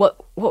cool. What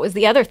was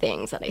the other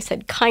things? And I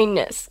said,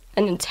 kindness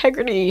and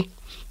integrity.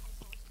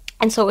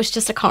 And so it was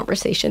just a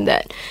conversation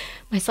that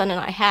my son and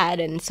I had.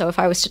 And so if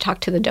I was to talk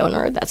to the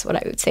donor, that's what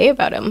I would say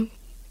about him,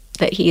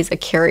 that he's a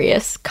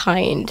curious,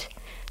 kind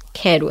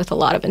kid with a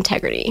lot of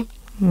integrity.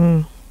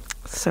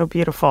 So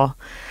beautiful.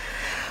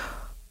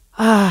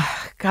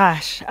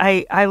 Gosh,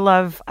 I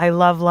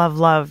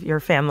love your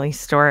family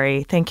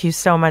story. Thank you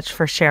so much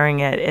for sharing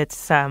it.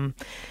 It's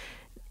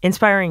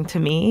inspiring to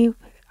me.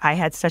 I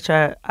had such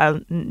a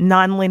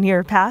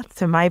nonlinear path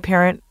to my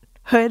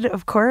parenthood,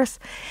 of course.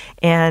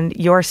 And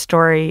your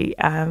story,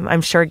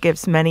 I'm sure,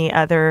 gives many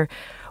other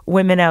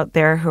women out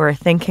there who are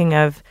thinking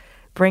of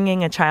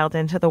bringing a child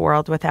into the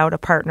world without a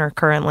partner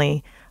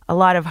currently a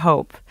lot of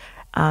hope.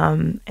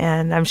 And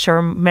I'm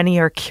sure many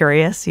are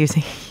curious,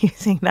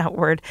 using that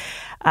word,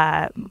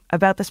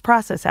 about this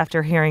process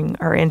after hearing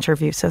our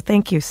interview. So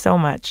thank you so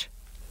much.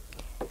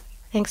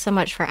 Thanks so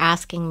much for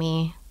asking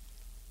me.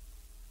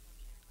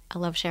 I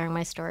love sharing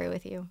my story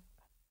with you.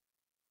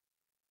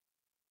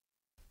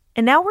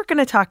 And now we're going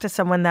to talk to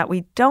someone that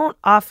we don't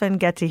often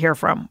get to hear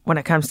from when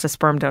it comes to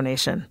sperm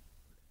donation.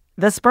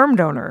 The sperm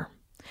donor.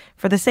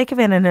 For the sake of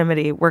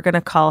anonymity, we're going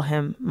to call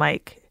him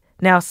Mike.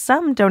 Now,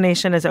 some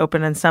donation is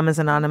open and some is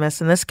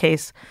anonymous. In this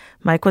case,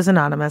 Mike was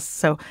anonymous.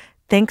 So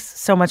thanks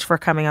so much for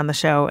coming on the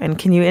show. And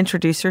can you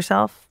introduce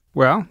yourself?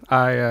 Well,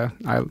 I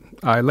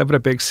live in a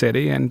big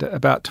city, and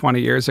about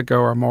 20 years ago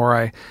or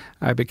more,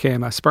 I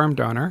became a sperm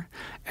donor,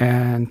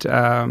 and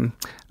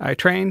I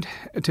trained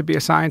to be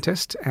a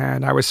scientist,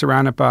 and I was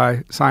surrounded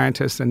by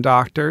scientists and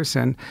doctors,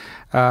 and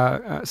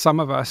some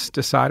of us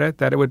decided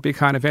that it would be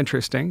kind of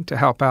interesting to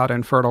help out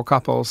infertile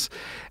couples,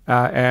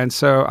 and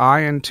so I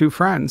and two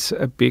friends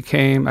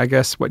became, I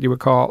guess, what you would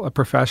call a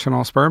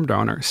professional sperm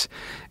donors,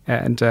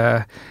 and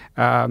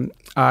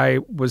I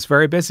was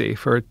very busy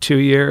for 2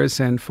 years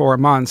and 4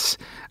 months.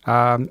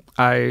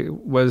 I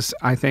was,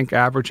 I think,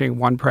 averaging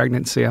one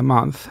pregnancy a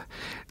month.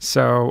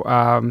 So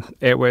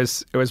it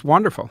was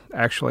wonderful,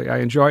 actually. I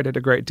enjoyed it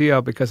a great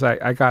deal because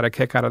I got a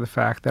kick out of the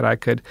fact that I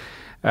could,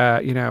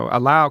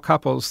 allow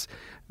couples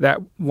that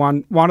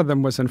one of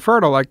them was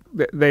infertile, like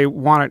they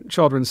wanted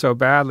children so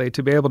badly,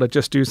 to be able to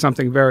just do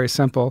something very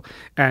simple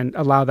and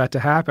allow that to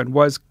happen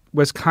was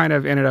kind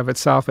of in and of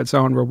itself its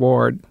own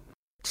reward.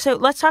 So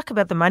let's talk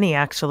about the money,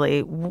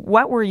 actually.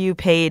 What were you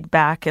paid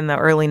back in the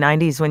early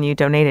 90s when you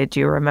donated? Do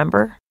you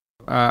remember?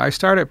 I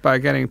started by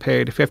getting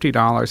paid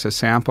 $50 a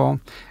sample,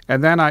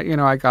 and then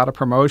I got a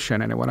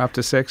promotion and it went up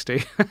to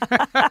 $60.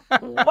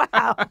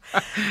 Wow.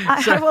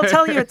 I will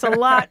tell you it's a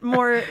lot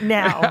more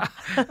now.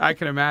 I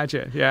can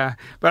imagine, yeah.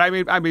 But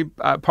I mean,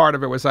 part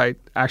of it was I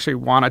actually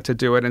wanted to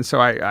do it, and so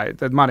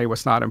the money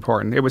was not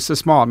important. It was a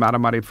small amount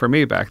of money for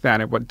me back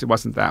then. It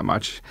wasn't that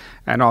much,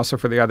 and also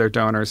for the other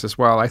donors as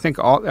well. I think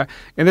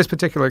in this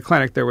particular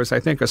clinic there was, I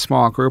think, a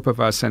small group of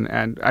us,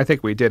 and I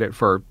think we did it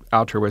for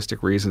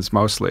altruistic reasons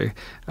mostly,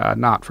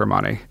 not for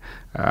money.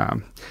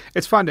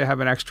 It's fun to have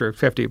an extra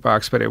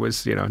 $50, but it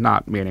was,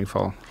 not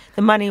meaningful.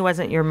 The money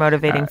wasn't your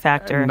motivating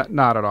factor.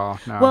 Not at all.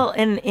 No. Well,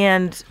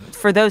 and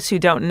for those who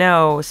don't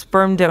know,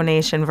 sperm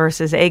donation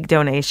versus egg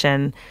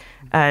donation,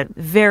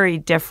 very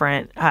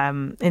different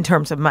in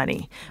terms of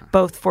money,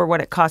 both for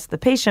what it costs the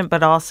patient,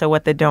 but also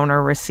what the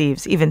donor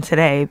receives even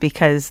today,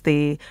 because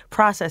the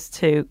process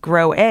to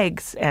grow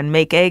eggs and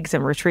make eggs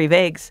and retrieve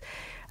eggs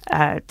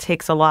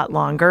takes a lot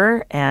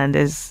longer and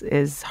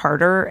is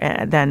harder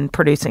than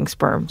producing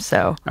sperm.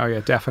 So. Oh yeah,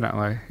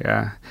 definitely.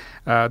 Yeah,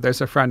 there's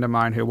a friend of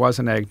mine who was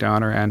an egg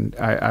donor, and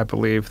I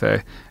believe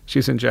that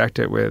she's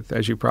injected with,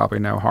 as you probably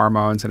know,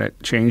 hormones, and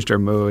it changed her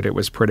mood. It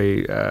was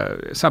pretty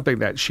something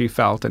that she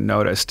felt and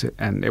noticed,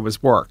 and it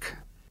was work.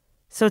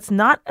 So it's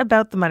not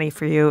about the money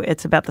for you;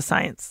 it's about the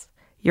science.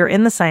 You're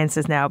in the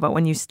sciences now, but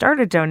when you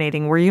started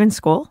donating, were you in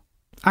school?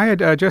 I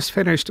had just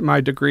finished my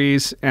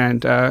degrees,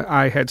 and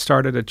I had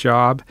started a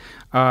job.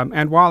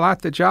 And while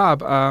at the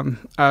job,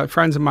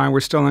 friends of mine were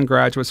still in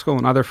graduate school,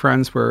 and other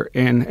friends were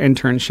in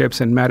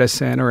internships in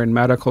medicine or in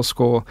medical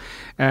school.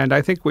 And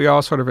I think we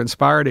all sort of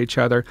inspired each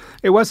other.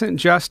 It wasn't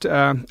just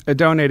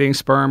donating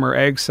sperm or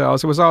egg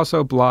cells. It was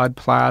also blood,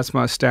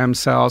 plasma, stem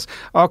cells,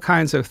 all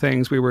kinds of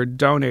things we were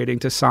donating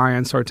to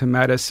science or to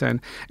medicine.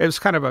 It was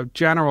kind of a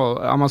general,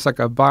 almost like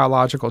a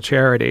biological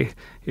charity,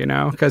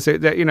 because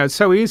it's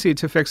so easy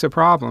to fix a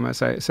problem,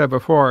 as I said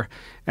before.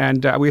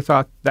 And we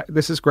thought that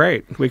this is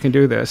great. We can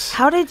do this.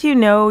 How did you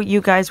know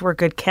you guys were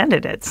good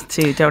candidates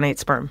to donate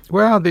sperm?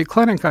 Well, the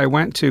clinic I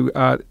went to,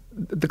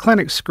 the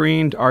clinic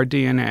screened our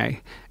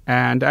DNA.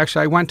 And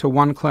actually, I went to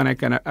one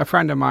clinic, and a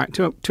friend of mine,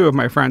 two of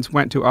my friends,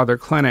 went to other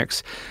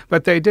clinics.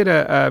 But they did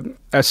a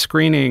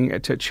screening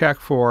to check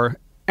for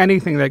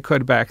anything they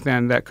could back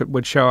then that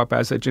would show up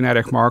as a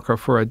genetic marker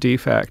for a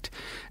defect.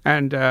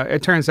 And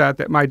it turns out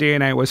that my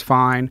DNA was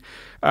fine.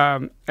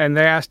 And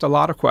they asked a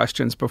lot of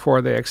questions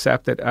before they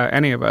accepted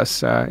any of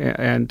us.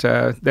 And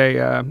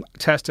they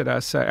tested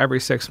us every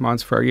 6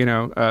 months for,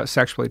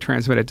 sexually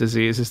transmitted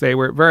diseases. They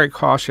were very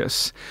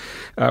cautious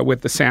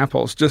with the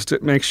samples just to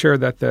make sure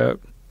that the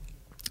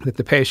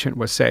patient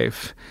was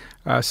safe.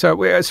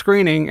 So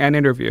screening and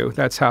interview,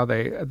 that's how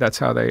they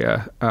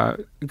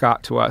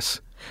got to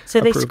us. So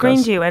they approved screened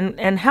us. you,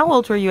 and how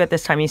old were you at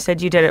this time? You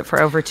said you did it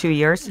for over 2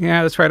 years?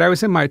 Yeah, that's right. I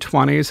was in my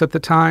 20s at the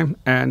time,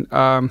 and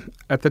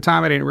at the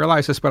time I didn't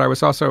realize this, but I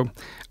was also,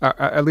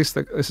 at least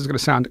this is going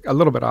to sound a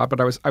little bit odd,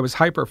 but I was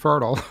hyper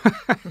fertile,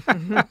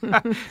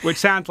 which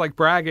sounds like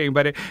bragging,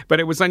 but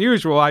it was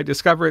unusual. They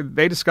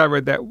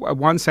discovered that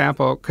one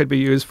sample could be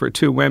used for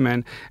 2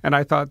 women, and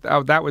I thought,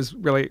 oh, that was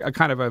really a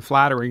kind of a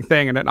flattering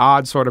thing in an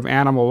odd sort of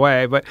animal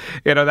way. But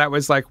that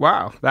was like,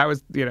 wow, that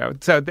was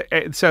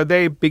so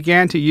they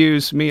began to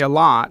use me a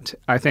lot,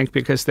 I think,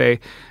 because they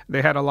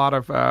had a lot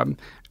of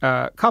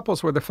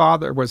couples where the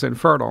father was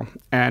infertile,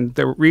 and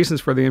the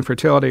reasons for the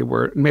infertility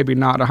were maybe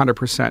not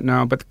 100%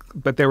 known,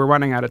 but they were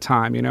running out of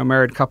time.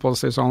 Married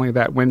couples, there's only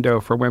that window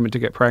for women to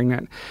get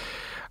pregnant.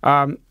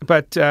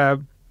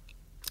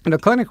 The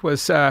clinic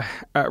was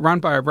run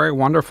by a very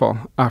wonderful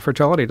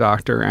fertility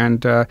doctor,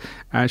 and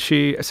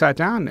she sat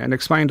down and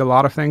explained a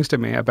lot of things to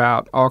me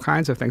about all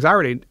kinds of things. I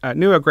already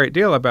knew a great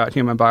deal about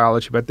human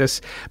biology, but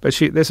this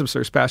was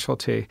her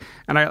specialty.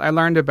 And I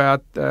learned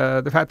about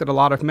the fact that a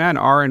lot of men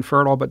are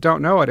infertile but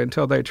don't know it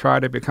until they try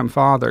to become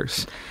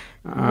fathers.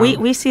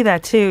 We see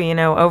that too.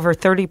 Over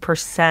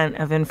 30%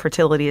 of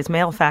infertility is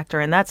male factor,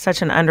 and that's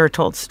such an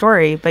undertold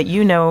story. But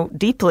you know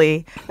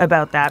deeply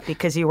about that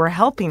because you were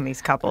helping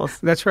these couples.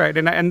 That's right.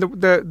 And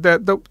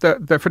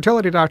the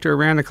fertility doctor who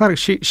ran the clinic,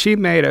 she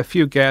made a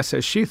few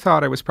guesses. She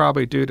thought it was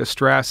probably due to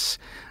stress.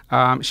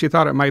 She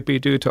thought it might be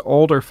due to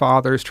older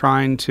fathers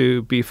trying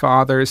to be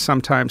fathers.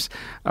 Sometimes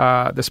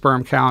the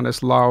sperm count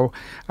is low.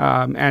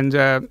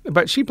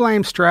 But she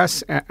blamed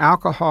stress,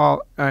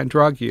 alcohol, and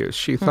drug use.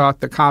 She thought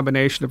the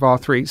combination of all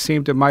three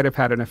might have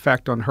had an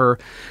effect on her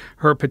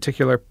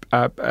particular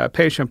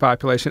patient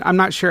population. I'm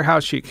not sure how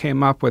she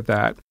came up with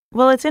that.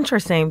 Well, it's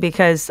interesting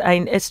because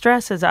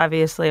stress is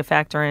obviously a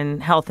factor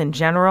in health in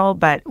general,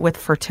 but with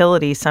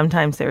fertility,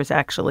 sometimes there's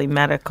actually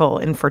medical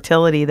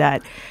infertility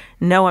that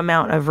no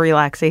amount of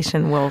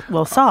relaxation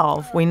will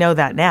solve. We know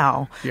that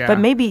now. Yeah. But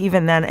maybe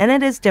even then, and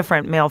it is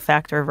different, male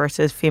factor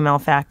versus female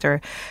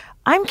factor.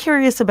 I'm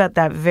curious about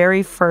that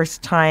very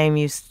first time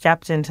you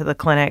stepped into the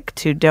clinic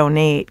to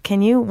donate.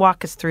 Can you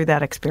walk us through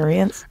that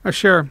experience?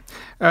 Sure.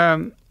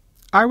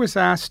 I was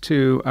asked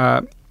to...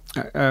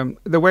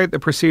 the way the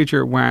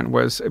procedure went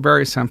was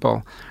very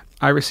simple.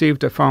 I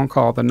received a phone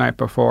call the night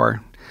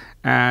before,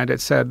 and it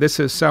said, "This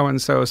is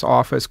so-and-so's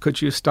office.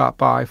 Could you stop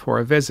by for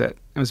a visit?"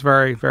 It was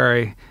very,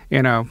 very,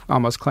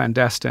 almost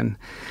clandestine.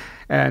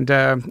 And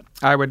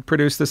I would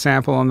produce the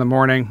sample in the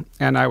morning,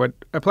 and I would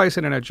place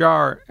it in a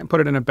jar and put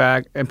it in a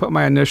bag and put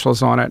my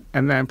initials on it,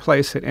 and then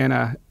place it in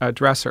a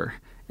dresser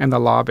in the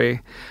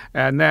lobby.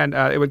 And then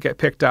it would get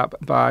picked up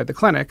by the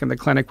clinic, and the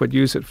clinic would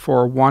use it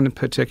for one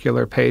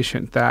particular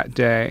patient that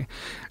day.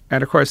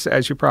 And of course,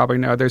 as you probably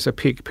know, there's a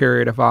peak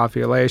period of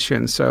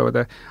ovulation.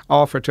 So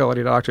all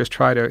fertility doctors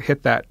try to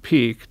hit that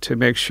peak to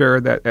make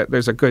sure that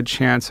there's a good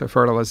chance of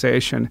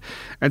fertilization.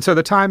 And so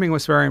the timing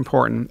was very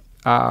important.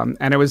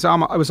 And it was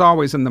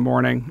always in the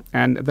morning,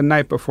 and the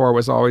night before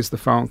was always the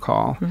phone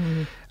call.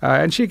 Mm-hmm.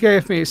 And she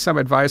gave me some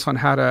advice on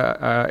how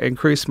to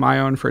increase my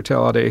own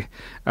fertility.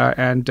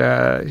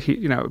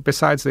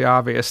 Besides the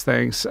obvious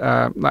things,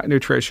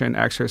 nutrition,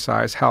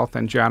 exercise, health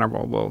in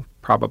general will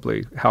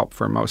probably help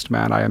for most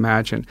men, I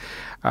imagine.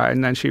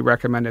 And then she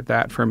recommended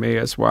that for me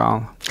as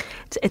well.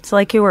 It's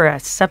like you were a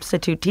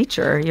substitute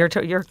teacher.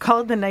 You're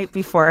called the night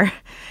before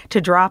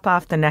to drop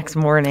off the next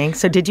morning.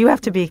 So did you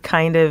have to be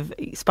kind of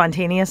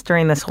spontaneous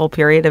during this whole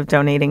period of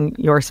donating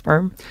your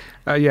sperm?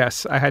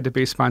 Yes, I had to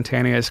be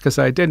spontaneous because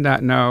I did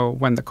not know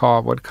when the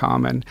call would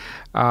come.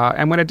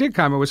 And when it did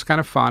come, it was kind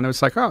of fun. It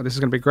was like, oh, this is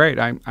going to be great.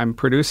 I'm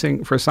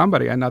producing for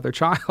somebody another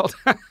child.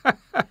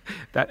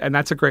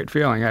 That's a great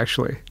feeling,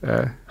 actually.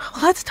 Well,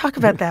 let's talk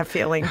about that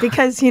feeling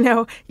because,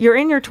 you're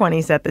in your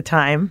 20s at the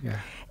time. Yeah.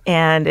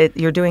 And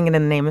you're doing it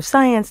in the name of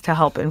science to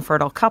help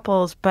infertile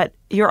couples, but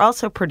you're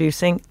also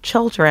producing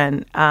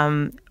children.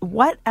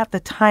 What at the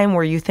time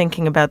were you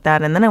thinking about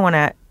that? And then I want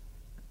to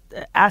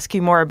ask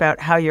you more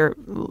about how you're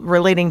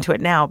relating to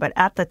it now. But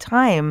at the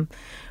time,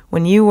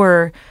 when you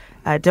were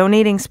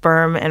donating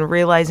sperm and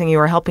realizing you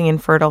were helping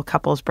infertile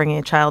couples bringing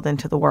a child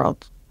into the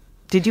world,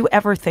 did you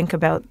ever think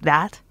about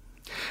that?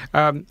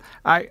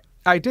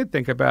 I did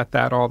think about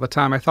that all the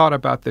time. I thought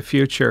about the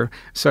future.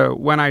 So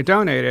when I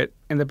donated,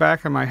 in the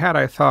back of my head,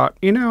 I thought,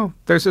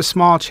 there's a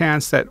small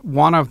chance that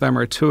one of them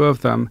or two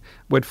of them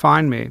would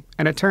find me.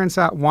 And it turns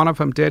out one of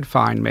them did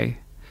find me.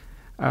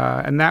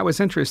 And that was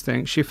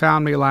interesting. She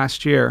found me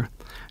last year.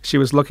 She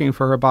was looking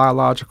for her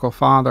biological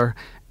father,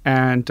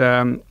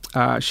 and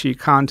she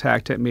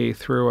contacted me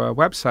through a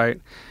website.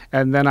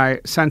 And then I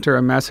sent her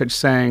a message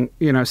saying,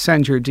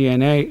 send your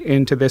DNA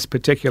into this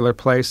particular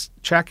place,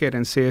 check it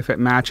and see if it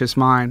matches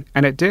mine.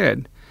 And it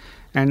did.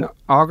 And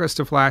August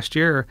of last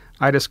year,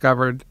 I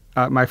discovered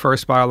my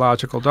first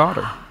biological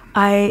daughter.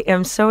 I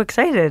am so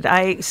excited.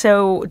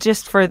 So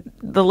just for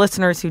the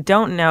listeners who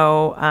don't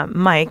know,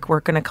 Mike, we're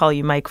going to call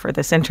you Mike for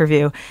this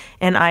interview,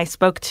 and I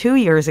spoke 2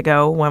 years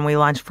ago when we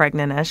launched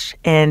Pregnant-ish,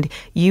 and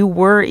you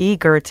were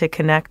eager to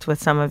connect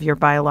with some of your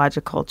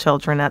biological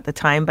children at the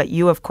time, but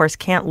you, of course,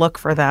 can't look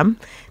for them.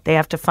 They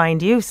have to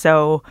find you.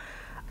 So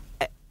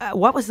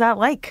what was that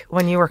like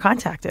when you were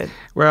contacted?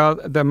 Well,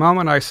 the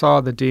moment I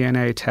saw the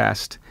DNA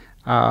test,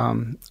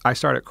 I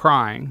started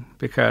crying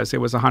because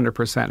it was a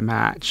 100%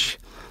 match.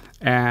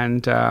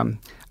 And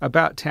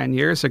about 10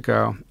 years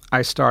ago,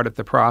 I started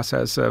the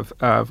process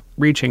of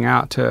reaching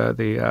out to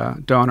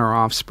the donor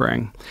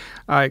offspring.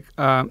 I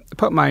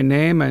put my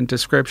name and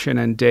description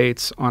and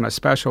dates on a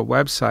special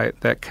website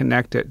that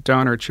connected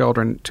donor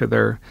children to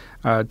their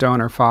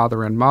donor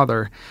father and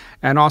mother,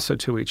 and also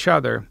to each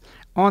other.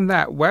 On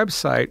that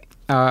website,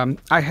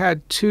 I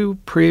had 2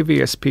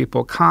 previous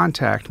people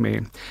contact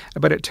me,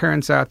 but it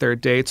turns out their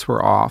dates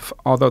were off.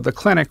 Although the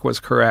clinic was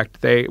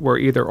correct, they were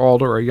either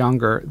older or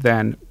younger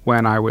than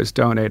when I was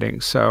donating,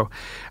 so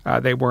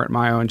they weren't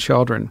my own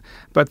children.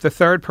 But the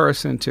third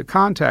person to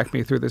contact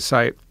me through the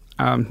site,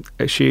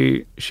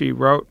 she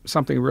wrote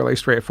something really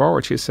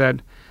straightforward. She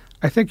said,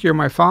 "I think you're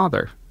my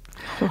father."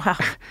 Wow.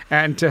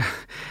 and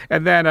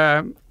then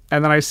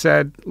I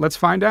said, "Let's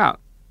find out,"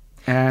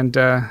 and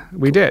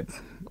we did.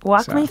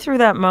 Walk me through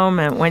that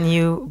moment when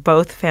you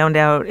both found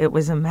out it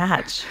was a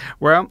match.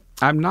 Well,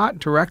 I'm not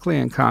directly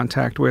in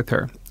contact with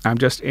her. I'm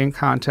just in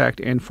contact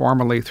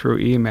informally through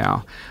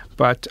email,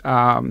 but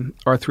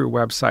or through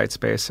websites,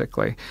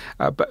 basically.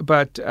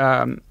 But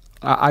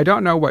I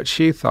don't know what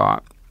she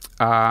thought,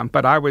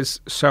 but I was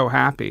so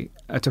happy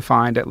to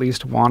find at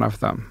least one of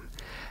them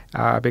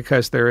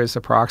because there is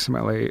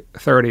approximately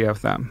 30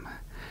 of them.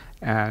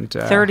 And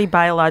 30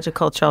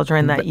 biological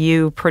children that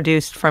you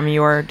produced from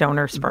your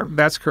donor sperm.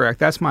 That's correct.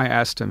 That's my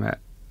estimate,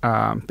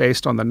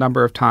 based on the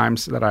number of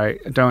times that I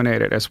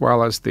donated as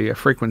well as the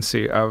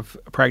frequency of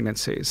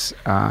pregnancies.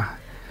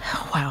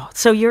 Wow.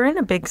 So you're in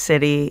a big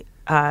city,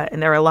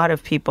 and there are a lot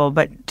of people,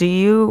 but do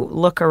you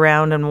look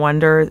around and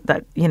wonder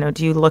that,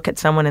 do you look at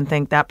someone and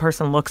think, that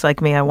person looks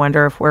like me, I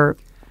wonder if we're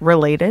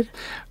related?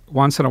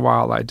 Once in a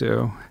while I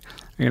do.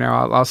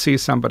 I'll see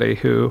somebody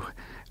who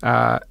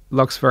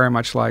looks very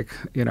much like,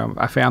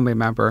 a family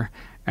member,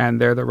 and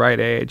they're the right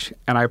age.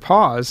 And I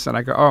pause and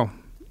I go, oh,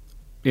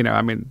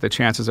 the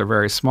chances are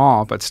very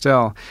small, but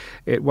still,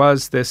 it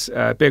was this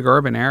big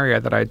urban area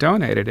that I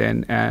donated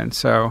in. And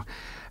so,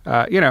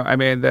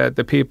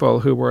 the people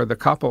who were the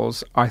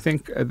couples, I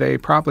think they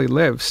probably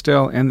live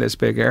still in this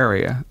big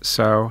area.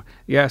 So,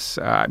 yes,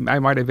 I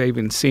might have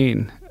even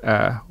seen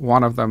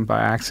one of them by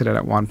accident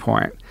at one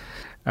point.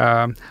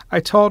 I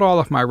told all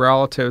of my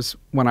relatives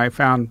when I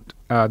found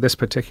this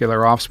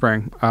particular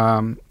offspring.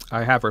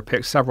 I have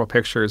several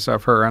pictures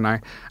of her,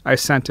 and I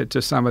sent it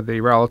to some of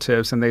the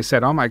relatives, and they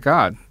said, "Oh my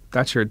God,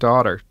 that's your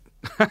daughter."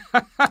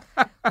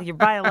 Your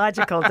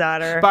biological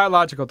daughter.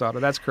 Biological daughter,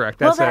 that's correct.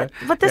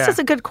 But this is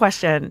a good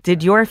question.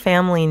 Did your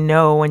family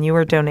know when you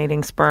were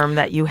donating sperm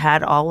that you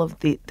had all of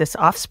this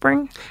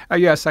offspring?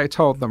 Yes, I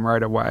told them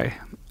right away.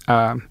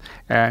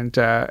 And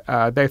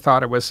they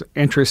thought it was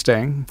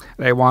interesting.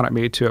 They wanted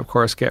me to, of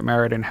course, get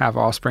married and have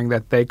offspring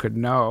that they could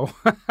know.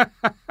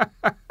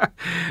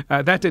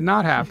 That did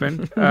not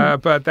happen,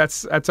 but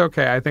that's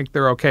okay. I think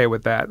they're okay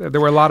with that.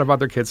 There were a lot of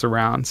other kids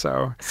around,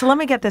 so. So let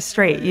me get this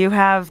straight. You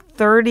have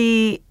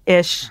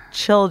 30-ish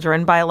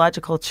children,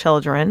 biological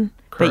children,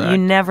 Correct. But you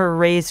never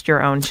raised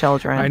your own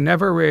children. I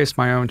never raised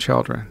my own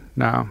children,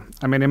 no.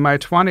 In my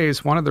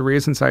 20s, one of the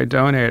reasons I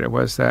donated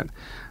was that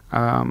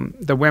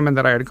the women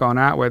that I had gone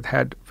out with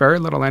had very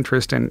little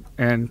interest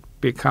in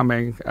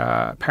becoming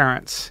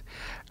parents.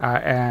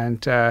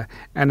 And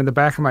in the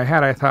back of my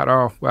head, I thought,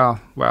 oh, well,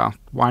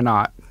 why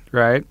not,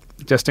 right?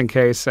 Just in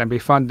case, and be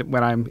fun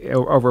when I'm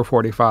over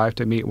 45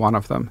 to meet one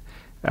of them.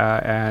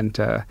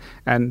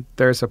 And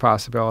there's a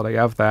possibility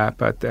of that,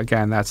 but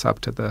again, that's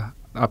up to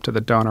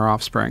the donor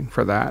offspring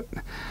for that.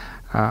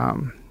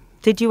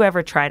 Did you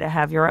ever try to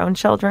have your own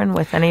children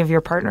with any of your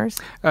partners?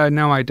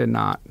 No, I did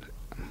not.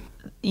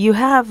 You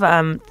have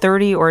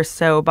 30 or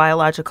so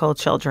biological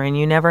children.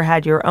 You never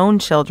had your own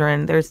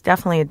children. There's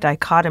definitely a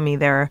dichotomy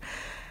there.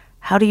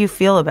 How do you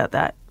feel about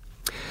that?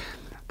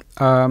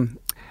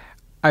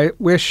 I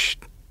wish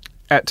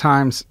at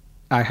times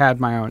I had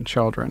my own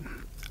children.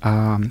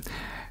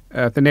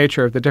 The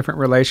nature of the different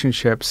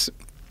relationships,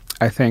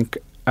 I think,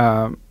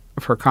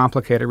 for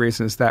complicated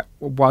reasons, that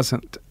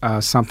wasn't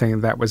something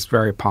that was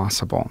very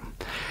possible,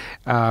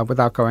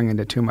 without going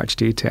into too much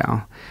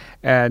detail.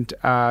 And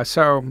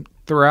so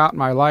throughout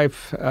my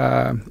life,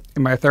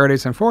 in my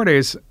 30s and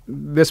 40s,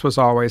 this was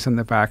always in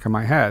the back of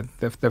my head,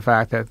 the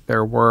fact that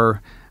there were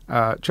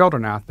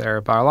children out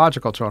there,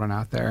 biological children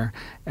out there,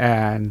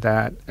 and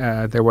that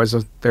there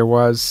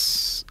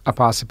was a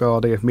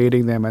possibility of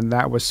meeting them, and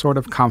that was sort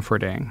of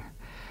comforting,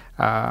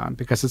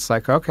 because it's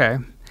like, okay,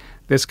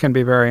 this can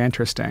be very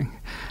interesting.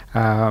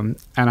 And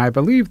I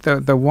believe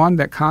the one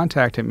that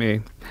contacted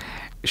me,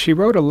 she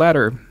wrote a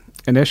letter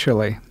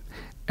initially,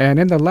 and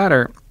in the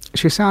letter,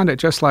 she sounded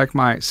just like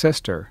my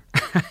sister.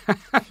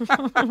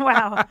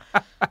 Wow.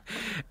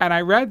 And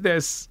I read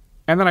this,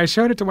 and then I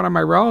showed it to one of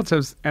my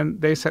relatives,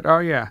 and they said, "Oh,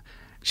 yeah,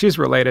 she's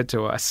related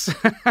to us."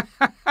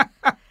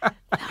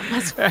 That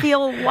must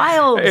feel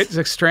wild. It's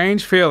a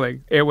strange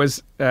feeling. It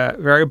was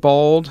very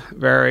bold,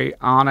 very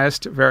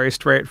honest, very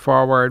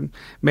straightforward,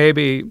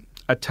 maybe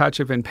a touch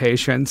of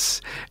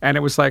impatience. And it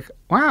was like,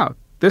 wow,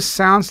 this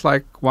sounds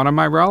like one of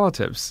my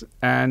relatives.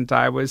 And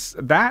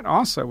that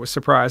also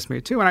surprised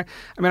me too. And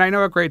I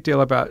know a great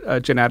deal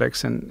about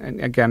genetics and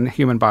again,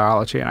 human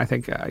biology, and I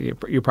think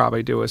you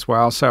probably do as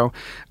well. So,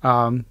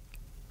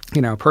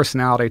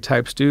 personality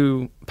types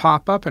do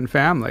pop up in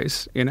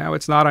families.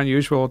 It's not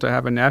unusual to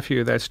have a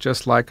nephew that's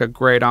just like a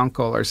great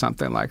uncle or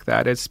something like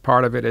that. It's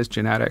part of it is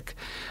genetic.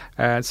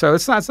 And so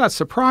it's not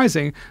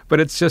surprising, but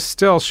it's just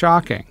still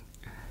shocking.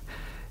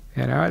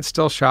 It's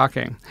still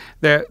shocking.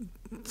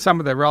 Some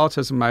of the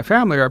relatives in my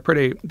family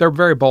they're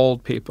very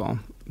bold people.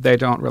 They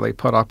don't really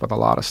put up with a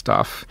lot of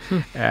stuff.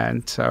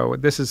 And so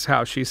this is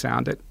how she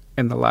sounded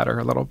in the letter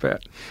a little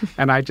bit.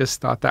 And I just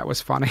thought that was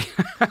funny.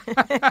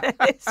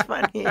 It's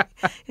funny.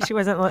 She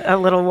wasn't a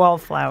little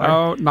wallflower.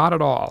 Oh, not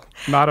at all.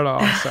 Not at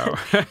all. So,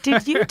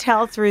 Did you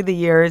tell through the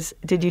years,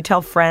 did you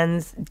tell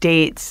friends,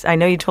 dates? I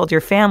know you told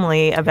your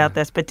family about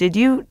this, but did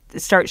you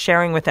start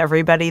sharing with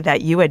everybody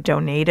that you had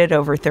donated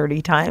over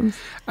 30 times?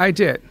 I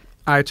did.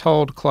 I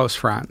told close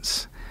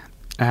friends.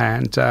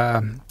 And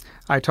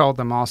I told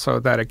them also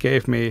that it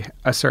gave me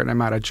a certain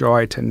amount of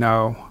joy to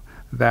know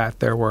that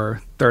there were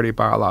 30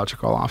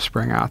 biological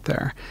offspring out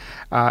there.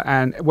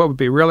 And what would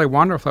be really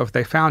wonderful if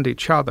they found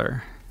each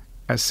other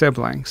as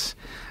siblings,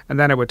 and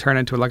then it would turn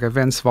into like a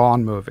Vince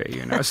Vaughn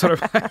movie,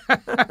 sort of.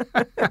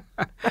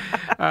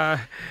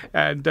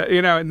 And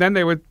then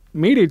they would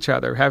meet each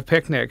other, have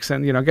picnics,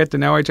 and, get to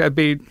know each other. It'd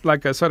be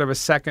like a sort of a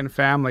second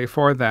family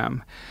for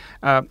them.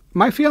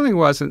 My feeling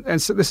was,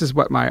 and so this is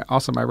what my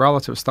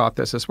relatives thought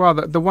this as well,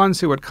 the ones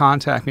who would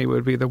contact me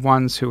would be the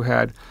ones who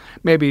had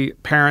maybe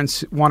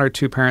parents, one or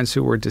two parents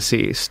who were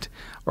deceased,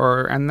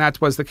 and that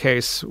was the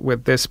case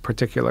with this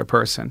particular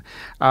person.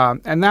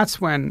 And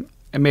that's when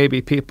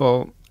maybe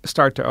people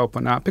start to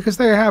open up because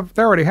they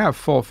already have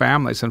full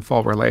families and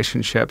full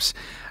relationships.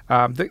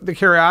 The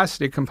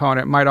curiosity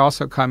component might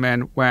also come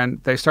in when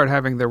they start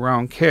having their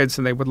own kids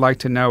and they would like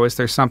to know, is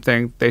there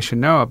something they should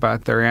know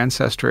about their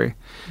ancestry?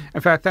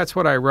 In fact, that's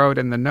what I wrote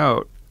in the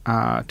note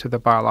to the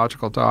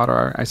biological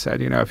daughter. I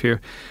said,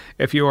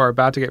 if you are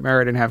about to get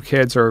married and have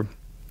kids, or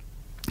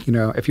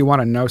if you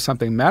want to know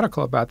something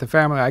medical about the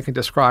family, I can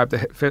describe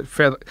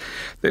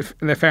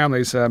the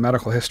family's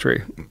medical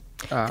history.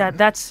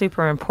 That's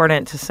super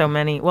important to so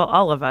many, well,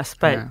 all of us,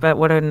 but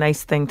what a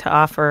nice thing to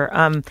offer.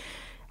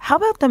 How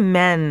about the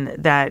men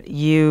that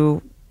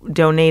you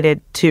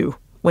donated to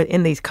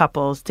in these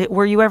couples?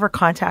 Were you ever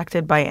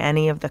contacted by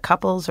any of the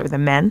couples or the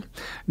men?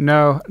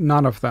 No,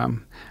 none of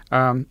them.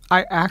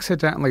 I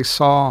accidentally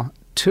saw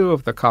two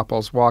of the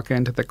couples walk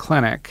into the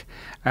clinic,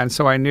 and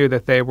so I knew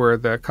that they were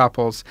the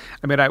couples.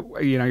 I mean,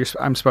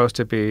 I'm supposed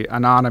to be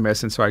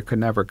anonymous, and so I could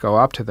never go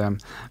up to them.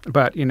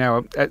 But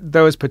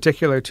those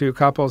particular two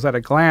couples, at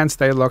a glance,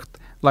 they looked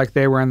like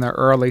they were in their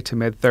early to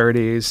mid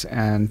 30s,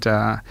 and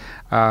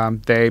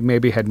they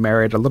maybe had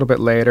married a little bit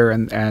later,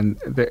 and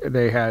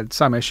they had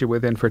some issue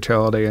with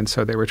infertility, and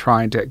so they were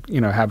trying to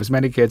have as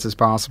many kids as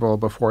possible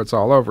before it's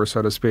all over,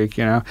 so to speak.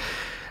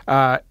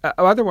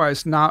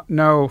 Otherwise,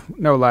 no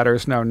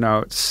letters, no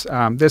notes.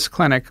 This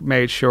clinic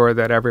made sure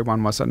that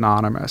everyone was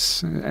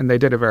anonymous, and they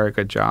did a very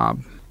good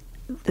job.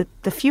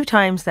 The few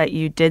times that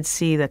you did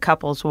see the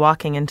couples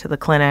walking into the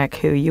clinic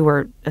who you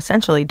were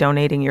essentially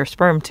donating your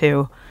sperm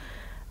to,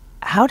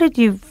 how did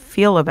you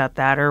feel about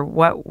that, or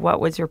what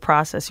was your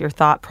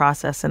thought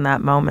process in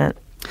that moment?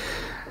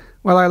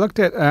 Well, I looked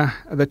at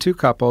the two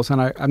couples,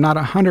 and I'm not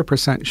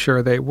 100%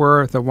 sure they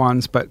were the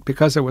ones, but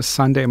because it was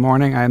Sunday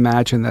morning, I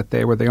imagine that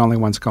they were the only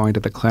ones going to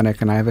the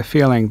clinic, and I have a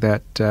feeling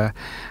that, or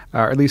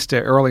at least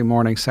early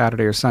morning,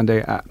 Saturday or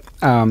Sunday,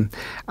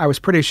 I was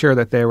pretty sure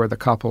that they were the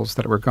couples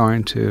that were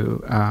going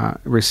to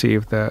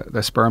receive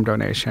the sperm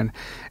donation.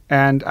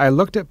 And I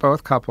looked at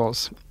both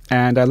couples,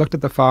 and I looked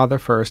at the father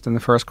first, and the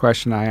first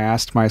question I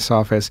asked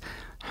myself is,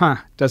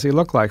 does he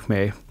look like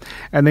me?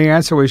 And the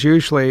answer was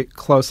usually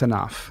close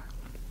enough.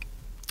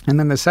 And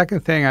then the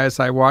second thing, as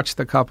I watched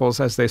the couples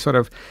as they sort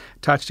of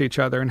touched each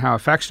other and how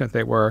affectionate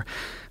they were,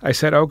 I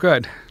said, oh,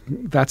 good.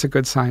 That's a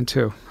good sign,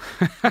 too.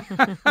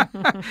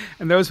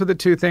 And those were the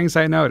two things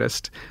I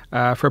noticed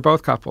for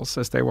both couples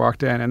as they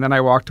walked in. And then I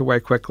walked away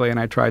quickly,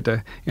 and I tried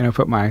to,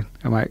 pull my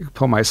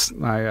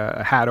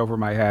hat over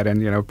my head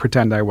and,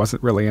 pretend I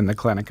wasn't really in the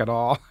clinic at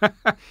all.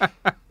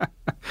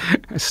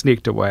 I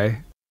sneaked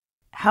away.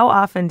 How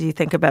often do you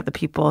think about the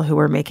people who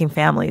are making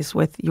families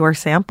with your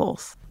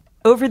samples?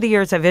 Over the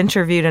years, I've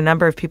interviewed a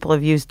number of people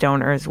who've used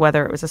donors,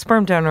 whether it was a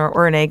sperm donor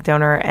or an egg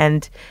donor,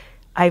 and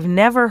I've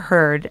never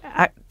heard,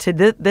 to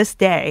this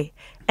day,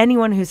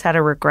 anyone who's had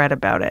a regret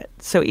about it.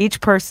 So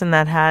each person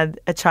that had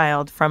a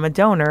child from a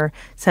donor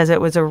says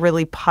it was a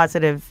really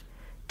positive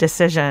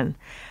decision.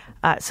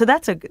 So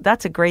that's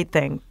a great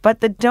thing.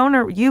 But the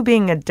donor, you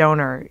being a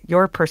donor,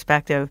 your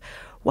perspective,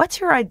 What's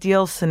your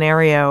ideal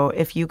scenario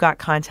if you got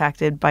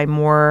contacted by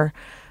more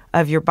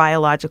of your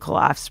biological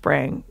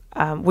offspring?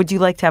 Would you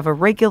like to have a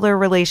regular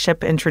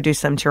relationship,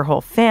 introduce them to your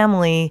whole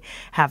family,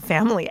 have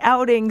family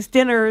outings,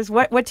 dinners?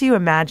 What do you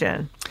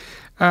imagine?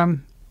 I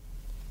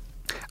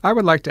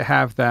would like to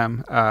have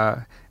them.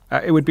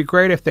 It would be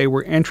great if they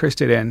were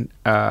interested in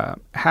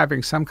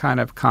having some kind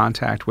of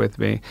contact with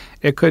me.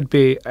 It could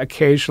be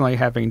occasionally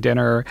having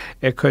dinner.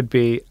 It could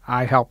be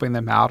I helping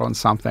them out on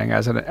something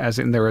as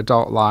in their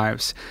adult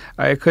lives.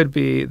 It could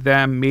be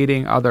them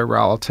meeting other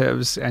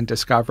relatives and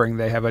discovering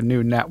they have a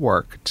new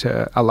network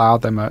to allow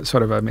them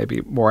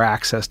maybe more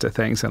access to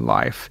things in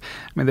life.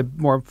 I mean, the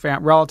more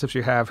relatives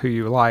you have who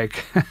you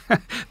like,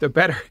 the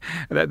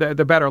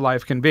better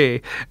life can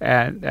be.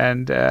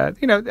 And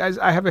as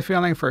I have a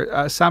feeling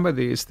for some of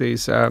these.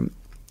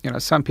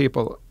 Some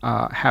people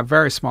have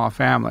very small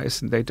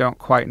families, and they don't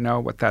quite know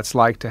what that's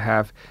like to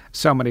have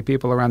so many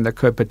people around that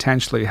could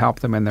potentially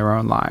help them in their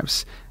own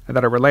lives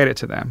that are related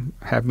to them,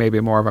 have maybe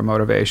more of a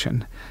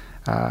motivation.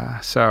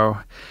 So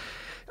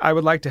I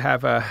would like to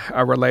have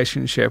a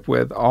relationship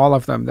with all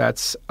of them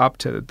that's up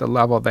to the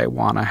level they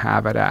want to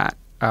have it at.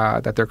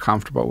 That they're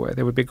comfortable with.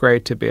 It would be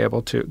great to be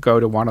able to go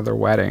to one of their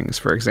weddings,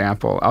 for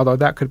example, although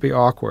that could be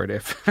awkward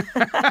if...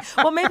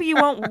 Well, maybe you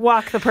won't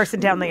walk the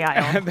person down the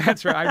aisle.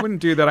 That's right. I wouldn't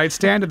do that. I'd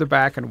stand at the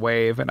back and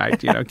wave, and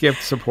I'd give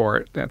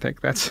support. I think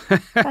that's...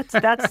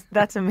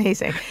 That's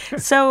amazing.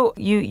 So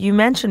you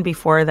mentioned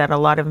before that a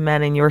lot of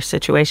men in your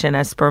situation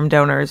as sperm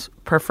donors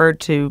preferred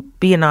to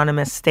be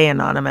anonymous, stay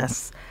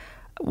anonymous.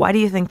 Why do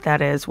you think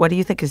that is? What do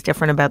you think is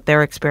different about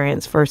their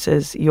experience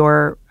versus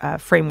your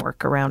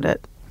framework around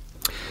it?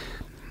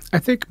 I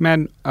think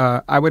men.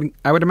 I would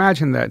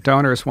imagine that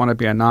donors want to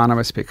be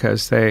anonymous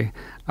because they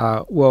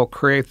will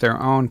create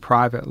their own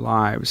private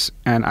lives,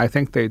 and I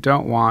think they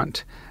don't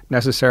want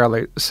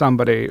necessarily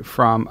somebody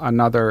from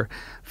another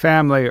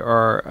family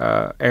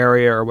or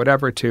area or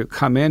whatever to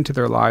come into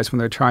their lives when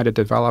they're trying to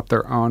develop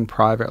their own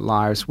private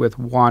lives with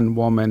one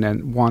woman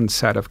and one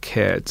set of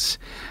kids.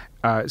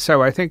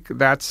 So I think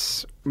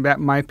that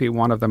might be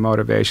one of the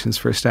motivations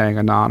for staying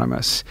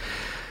anonymous.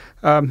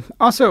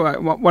 Also,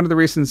 one of the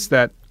reasons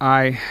that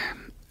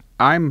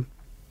I'm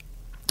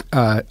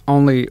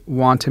only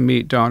want to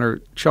meet donor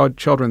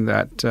children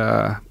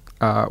that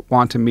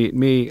want to meet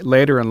me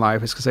later in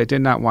life is because I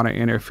did not want to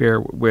interfere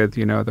with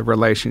the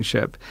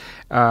relationship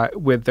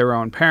with their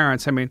own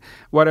parents. I mean,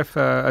 what if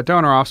a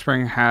donor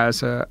offspring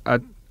has a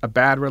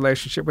bad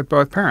relationship with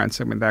both parents?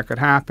 I mean, that could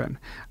happen.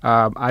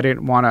 I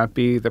didn't want to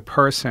be the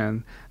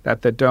person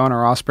that the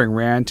donor offspring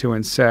ran to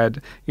and said,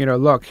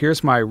 look,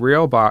 here's my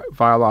real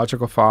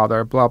biological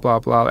father, blah, blah,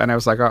 blah. And I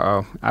was like,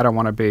 I don't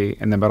want to be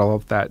in the middle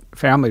of that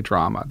family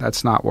drama.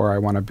 That's not where I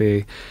want to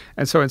be.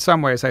 And so in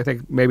some ways, I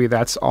think maybe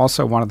that's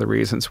also one of the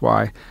reasons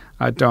why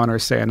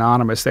donors stay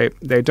anonymous.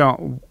 They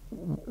don't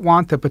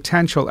want the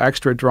potential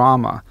extra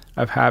drama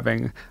of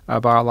having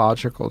a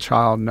biological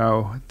child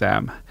know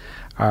them.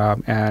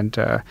 And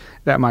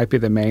that might be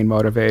the main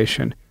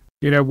motivation.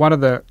 One of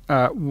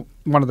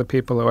the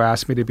people who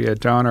asked me to be a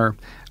donor,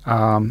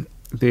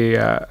 the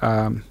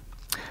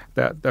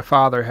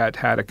father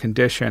had a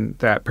condition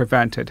that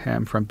prevented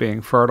him from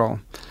being fertile,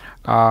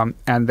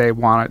 and they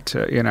wanted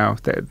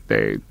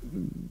to,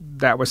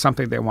 that was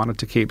something they wanted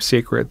to keep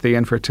secret, the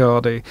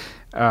infertility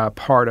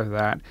part of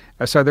that.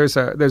 So there's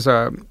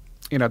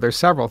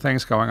several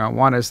things going on.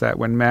 One is that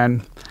when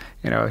men,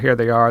 here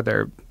they are,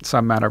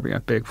 some men are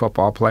big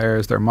football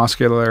players, they're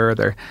muscular,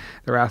 they're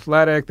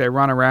athletic, they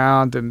run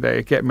around and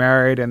they get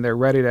married and they're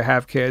ready to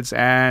have kids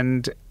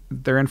and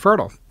they're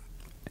infertile.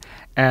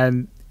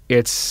 And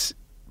it's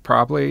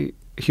probably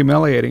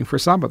humiliating for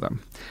some of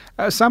them.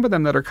 Some of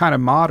them that are kind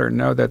of modern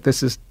know that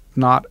this is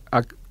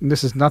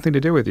nothing to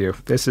do with you.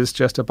 This is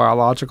just a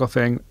biological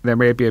thing. There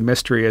may be a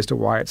mystery as to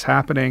why it's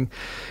happening.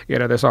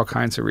 There's all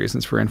kinds of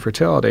reasons for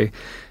infertility.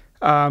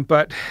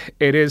 But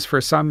it is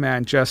for some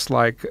men just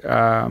like,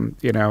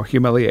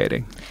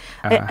 humiliating.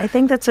 I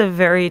think that's a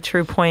very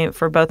true point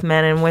for both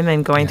men and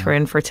women going through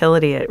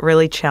infertility. It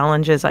really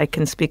challenges, I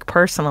can speak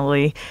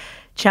personally,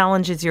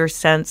 challenges your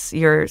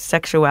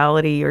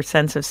sexuality, your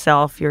sense of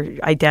self, your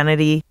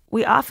identity.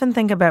 We often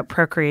think about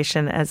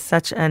procreation as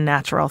such a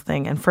natural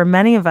thing. And for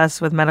many of us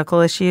with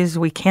medical issues,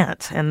 we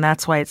can't. And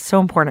that's why it's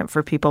so important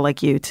for people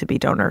like you to be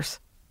donors.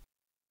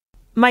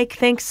 Mike,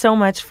 thanks so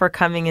much for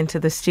coming into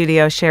the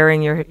studio,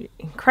 sharing your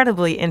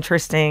incredibly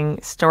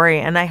interesting story.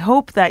 And I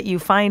hope that you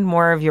find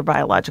more of your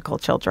biological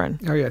children.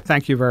 Oh, yeah.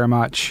 Thank you very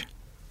much.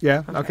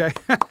 Yeah. Okay.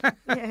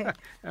 Yay.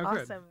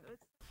 Awesome. Good.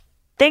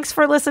 Thanks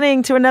for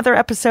listening to another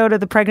episode of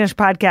the Pregnish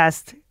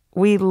Podcast.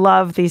 We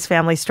love these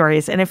family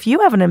stories. And if you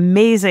have an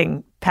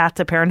amazing path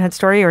to parenthood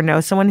story or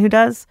know someone who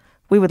does,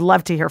 we would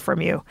love to hear from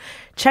you.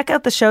 Check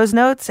out the show's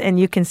notes and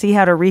you can see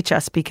how to reach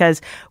us because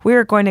we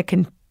are going to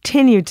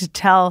continue to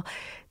tell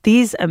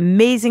these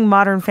amazing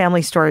modern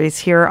family stories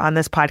here on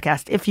this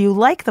podcast. If you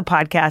like the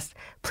podcast,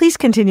 please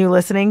continue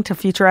listening to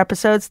future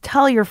episodes.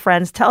 Tell your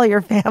friends, tell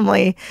your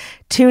family.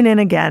 Tune in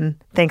again.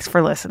 Thanks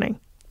for listening.